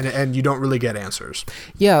up, and you don't really get answers.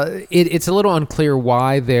 Yeah, it's a little unclear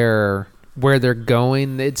why where they're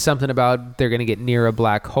going. It's something about they're going to get near a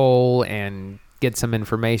black hole and get some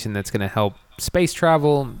information that's going to help space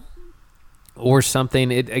travel or something.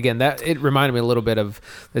 It reminded me a little bit of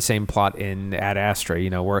the same plot in Ad Astra. You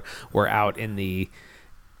know, we're out in the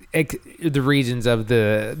regions of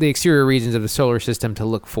the exterior regions of the solar system to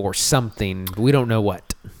look for something. We don't know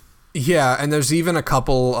what. Yeah, and there's even it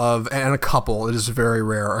is very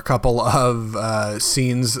rare, a couple of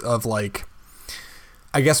scenes of, like,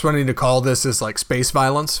 I guess what I need to call this is like space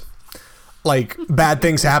violence. Like, bad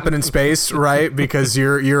things happen in space, right? Because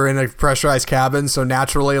you're in a pressurized cabin, so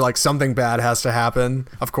naturally, like, something bad has to happen.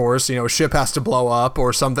 Of course, you know, a ship has to blow up,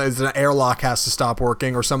 or something, an airlock has to stop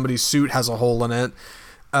working, or somebody's suit has a hole in it.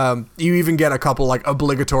 You even get a couple like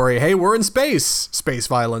obligatory, hey, we're in space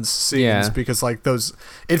violence scenes, because like those,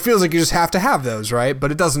 it feels like you just have to have those, right?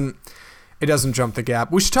 But it doesn't jump the gap.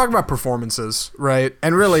 We should talk about performances, right?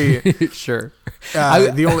 And really, sure. Go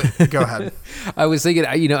ahead. I was thinking,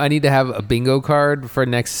 you know, I need to have a bingo card for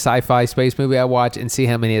next sci-fi space movie I watch and see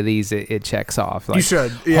how many of these it checks off. Like, you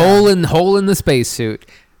should. Yeah. Hole in the spacesuit.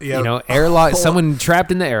 Yep. You know, airlock. Someone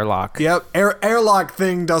trapped in the airlock. Yep. Airlock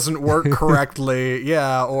thing doesn't work correctly.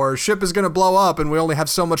 Yeah. Or ship is going to blow up and we only have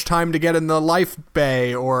so much time to get in the life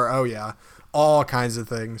bay. Or, all kinds of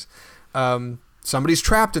things. Somebody's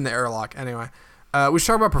trapped in the airlock. Anyway, we should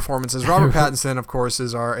talk about performances. Robert Pattinson, of course,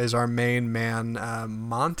 is our main man.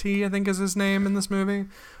 Monty, I think, is his name in this movie.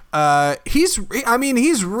 He's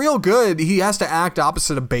real good. He has to act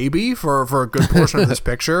opposite a baby for a good portion of this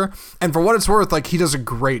picture. And for what it's worth, like, he does a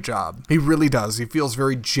great job. He really does. He feels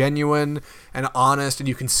very genuine and honest, and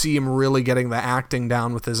you can see him really getting the acting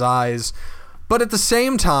down with his eyes. But at the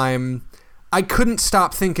same time, I couldn't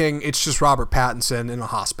stop thinking it's just Robert Pattinson in a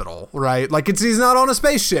hospital, right? Like, he's not on a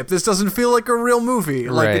spaceship. This doesn't feel like a real movie.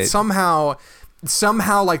 Like, right. It's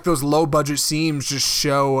somehow like those low budget scenes just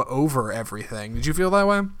show over everything. Did you feel that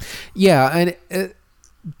way? Yeah, and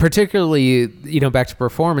particularly, you know, back to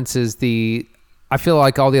performances, I feel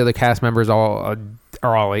like all the other cast members are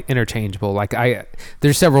all like interchangeable. Like,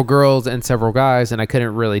 there's several girls and several guys, and I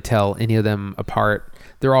couldn't really tell any of them apart.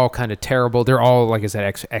 They're all kind of terrible. They're all, like I said,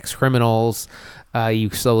 ex-criminals. You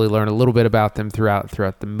slowly learn a little bit about them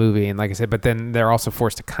throughout the movie, and like I said, but then they're also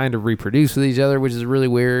forced to kind of reproduce with each other, which is really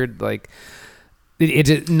weird. Like,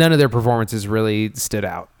 none of their performances really stood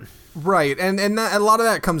out. Right, and a lot of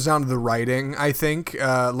that comes down to the writing, I think.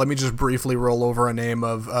 Let me just briefly roll over a name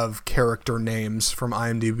of character names from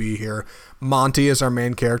IMDb here. Monty is our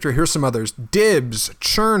main character. Here's some others. Dibbs,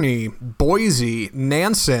 Cherney, Boise,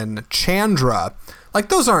 Nansen, Chandra. Like,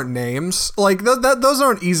 those aren't names. Like, those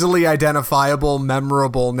aren't easily identifiable,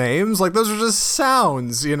 memorable names. Like, those are just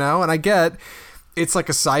sounds, you know? And I get it's like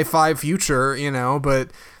a sci-fi future, you know, but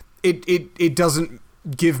it doesn't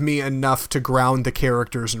give me enough to ground the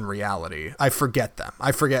characters in reality. I forget them.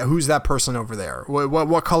 I forget who's that person over there.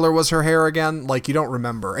 What color was her hair again? Like, you don't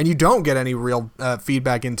remember, and you don't get any real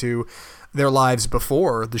feedback into their lives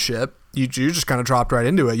before the ship. You just kind of dropped right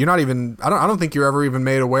into it. You're not even. I don't think you're ever even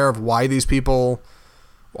made aware of why these people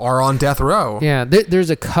are on death row. Yeah, there's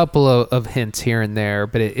a couple of hints here and there,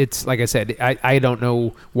 but it's like I said, I don't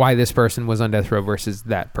know why this person was on death row versus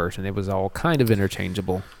that person. It was all kind of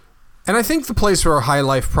interchangeable. And I think the place where High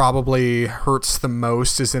Life probably hurts the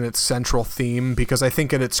most is in its central theme, because I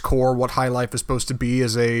think at its core what High Life is supposed to be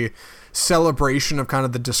is a celebration of kind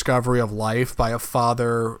of the discovery of life by a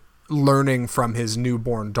father learning from his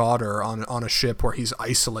newborn daughter on a ship where he's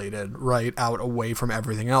isolated, right, out away from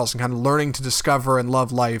everything else, and kind of learning to discover and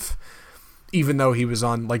love life even though he was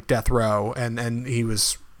on like death row and he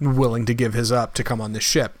was willing to give his up to come on this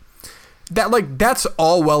ship. That's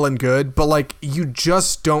all well and good, but like you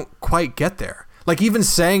just don't quite get there. Like, even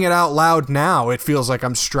saying it out loud now, it feels like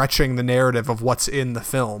I'm stretching the narrative of what's in the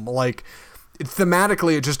film. Like,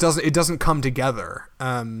 thematically, it doesn't come together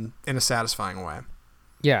in a satisfying way.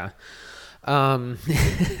 Yeah.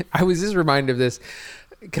 I was just reminded of this.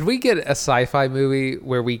 Could we get a sci-fi movie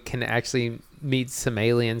where we can actually meet some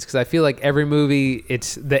aliens? Because I feel like every movie,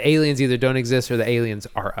 it's the aliens either don't exist or the aliens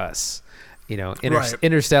are us. You know, Right.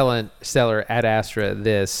 Interstellar, Ad Astra,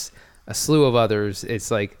 this, a slew of others.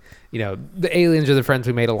 It's like, you know, the aliens are the friends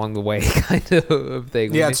we made along the way kind of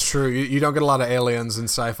thing. Yeah, it's true. You don't get a lot of aliens in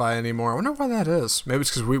sci-fi anymore. I wonder why that is. Maybe it's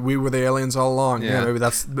because we were the aliens all along. Yeah, maybe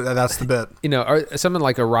that's the bit. You know, something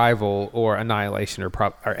like Arrival or Annihilation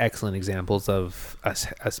are excellent examples of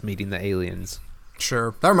us meeting the aliens.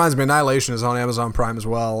 Sure. That reminds me, Annihilation is on Amazon Prime as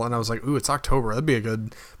well, and I was like, ooh, it's October. That'd be a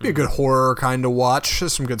good horror kind of watch.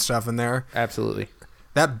 There's some good stuff in there. Absolutely.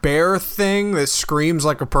 That bear thing that screams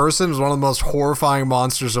like a person was one of the most horrifying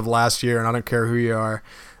monsters of last year, and I don't care who you are.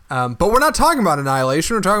 But we're not talking about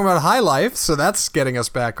Annihilation. We're talking about High Life, so that's getting us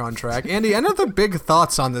back on track. Andy, any other big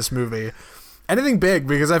thoughts on this movie? Anything big?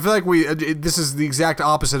 Because I feel like this is the exact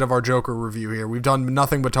opposite of our Joker review here. We've done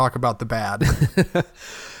nothing but talk about the bad.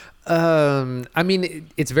 I mean,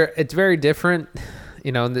 it's very different.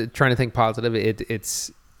 You know, trying to think positive.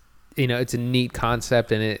 It's you know, it's a neat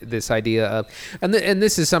concept, and this idea of, and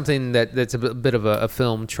this is something that's a bit of a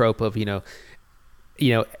film trope of, you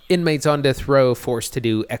know, inmates on death row forced to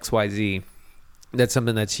do XYZ. That's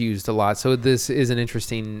something that's used a lot. So this is an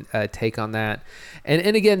interesting take on that.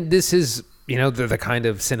 And again, this is, you know, the kind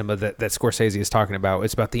of cinema that Scorsese is talking about.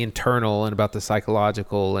 It's about the internal and about the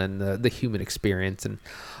psychological and the human experience and,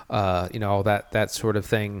 you know, all that sort of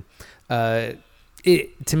thing.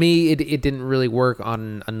 To me, it didn't really work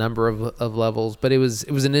on a number of levels, but it was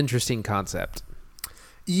an interesting concept.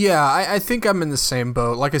 Yeah, I think I'm in the same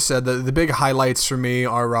boat. Like I said, the big highlights for me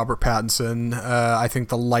are Robert Pattinson. I think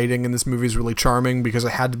the lighting in this movie is really charming because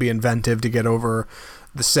it had to be inventive to get over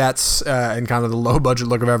the sets and kind of the low-budget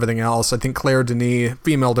look of everything else. I think Claire Denis,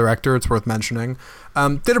 female director, it's worth mentioning,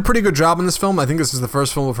 did a pretty good job in this film. I think this is the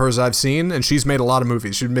first film of hers I've seen, and she's made a lot of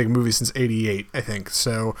movies. She's been making movies since '88, I think.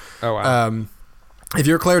 So, oh, wow. If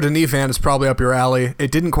you're a Claire Denis fan, it's probably up your alley.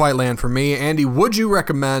 It didn't quite land for me. Andy, would you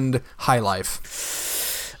recommend High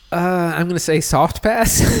Life? I'm going to say soft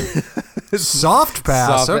pass. Soft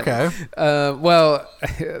pass, okay. Well,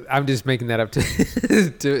 I'm just making that up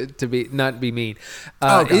to be not be mean.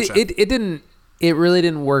 Gotcha. It really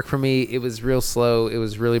didn't work for me. It was real slow. It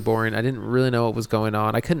was really boring. I didn't really know what was going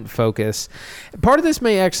on. I couldn't focus. Part of this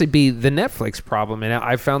may actually be the Netflix problem, and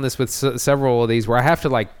I found this with several of these where I have to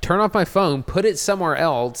like turn off my phone, put it somewhere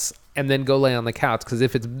else, and then go lay on the couch, because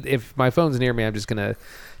if my phone's near me, I'm just gonna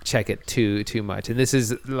check it too much. And this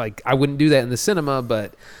is like, I wouldn't do that in the cinema,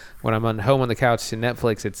 but when I'm home on the couch to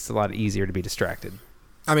Netflix, it's a lot easier to be distracted.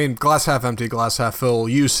 I mean, glass half empty, glass half full.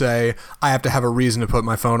 You say, I have to have a reason to put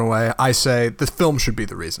my phone away. I say, the film should be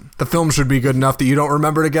the reason. The film should be good enough that you don't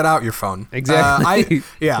remember to get out your phone. Exactly.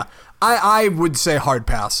 I would say hard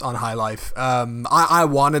pass on High Life. I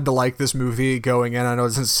wanted to like this movie going in. I know it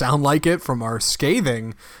doesn't sound like it from our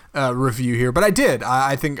scathing review here, but I did.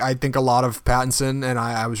 I think a lot of Pattinson, and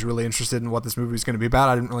I was really interested in what this movie was going to be about.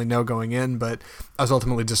 I didn't really know going in, but I was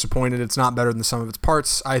ultimately disappointed. It's not better than the sum of its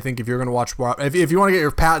parts. I think if you're going to watch, if you want to get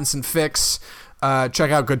your Pattinson fix, check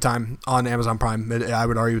out Good Time on Amazon Prime. I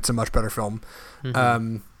would argue it's a much better film.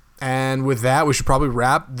 Mm-hmm. And with that, we should probably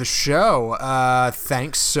wrap the show.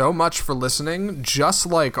 Thanks so much for listening. Just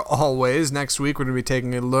like always, next week we're going to be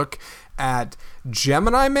taking a look at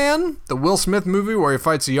Gemini Man, the Will Smith movie where he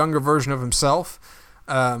fights a younger version of himself.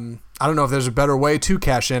 I don't know if there's a better way to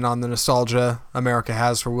cash in on the nostalgia America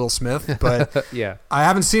has for Will Smith, but Yeah. I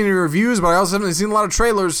haven't seen any reviews, but I also haven't seen a lot of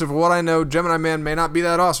trailers. So for what I know, Gemini Man may not be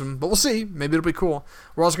that awesome, but we'll see. Maybe it'll be cool.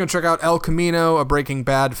 We're also going to check out El Camino, a Breaking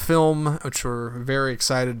Bad film, which we're very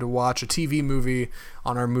excited to watch, a TV movie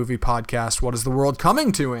on our movie podcast. What is the world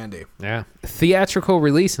coming to, Andy? Yeah. Theatrical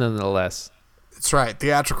release, nonetheless. That's right,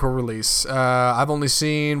 theatrical release. I've only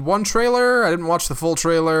seen one trailer. I didn't watch the full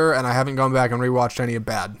trailer, and I haven't gone back and rewatched any of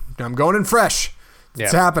Bad. I'm going in fresh.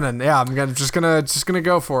 It's happening. Yeah, I'm just gonna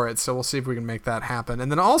go for it. So we'll see if we can make that happen.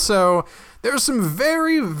 And then also, there's some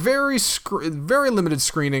very limited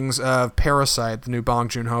screenings of Parasite, the new Bong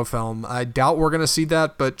Joon-ho film. I doubt we're gonna see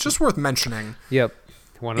that, but just worth mentioning. Yep.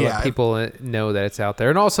 Want to let people know that it's out there.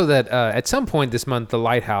 And also that at some point this month, The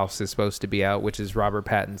Lighthouse is supposed to be out, which is Robert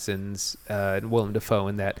Pattinson's and Willem Dafoe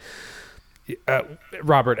in that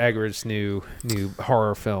Robert Eggers' new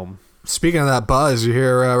horror film. Speaking of that buzz, you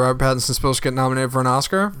hear Robert Pattinson's supposed to get nominated for an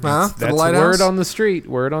Oscar? That's The Lighthouse? word on the street.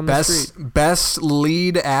 Word on the street. Best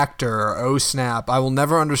lead actor. Oh, snap. I will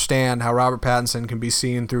never understand how Robert Pattinson can be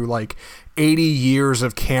seen through like 80 years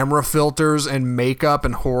of camera filters and makeup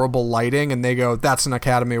and horrible lighting, and they go, that's an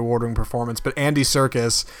Academy Award-winning performance. But Andy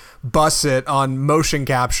Serkis busts it on motion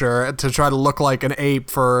capture to try to look like an ape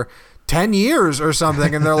for 10 years or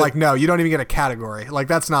something, and they're like, no, you don't even get a category. Like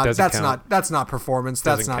that's not performance.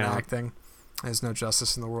 That's not acting. There's no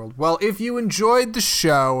justice in the world. Well, if you enjoyed the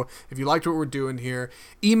show, if you liked what we're doing here,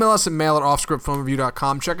 email us at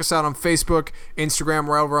mail@offscriptfilmreview.com. Check us out on Facebook, Instagram,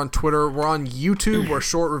 we're over on Twitter, we're on YouTube where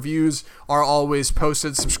short reviews are always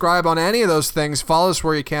posted. Subscribe on any of those things. Follow us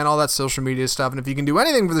where you can, all that social media stuff. And if you can do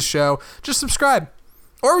anything for the show, just subscribe.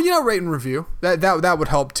 Or, rate and review. That would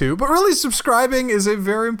help too. But really, subscribing is a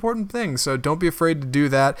very important thing. So don't be afraid to do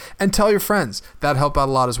that. And tell your friends. That'd help out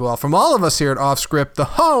a lot as well. From all of us here at Offscript, the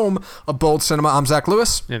home of Bold Cinema, I'm Zach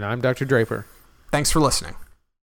Lewis. And I'm Dr. Draper. Thanks for listening.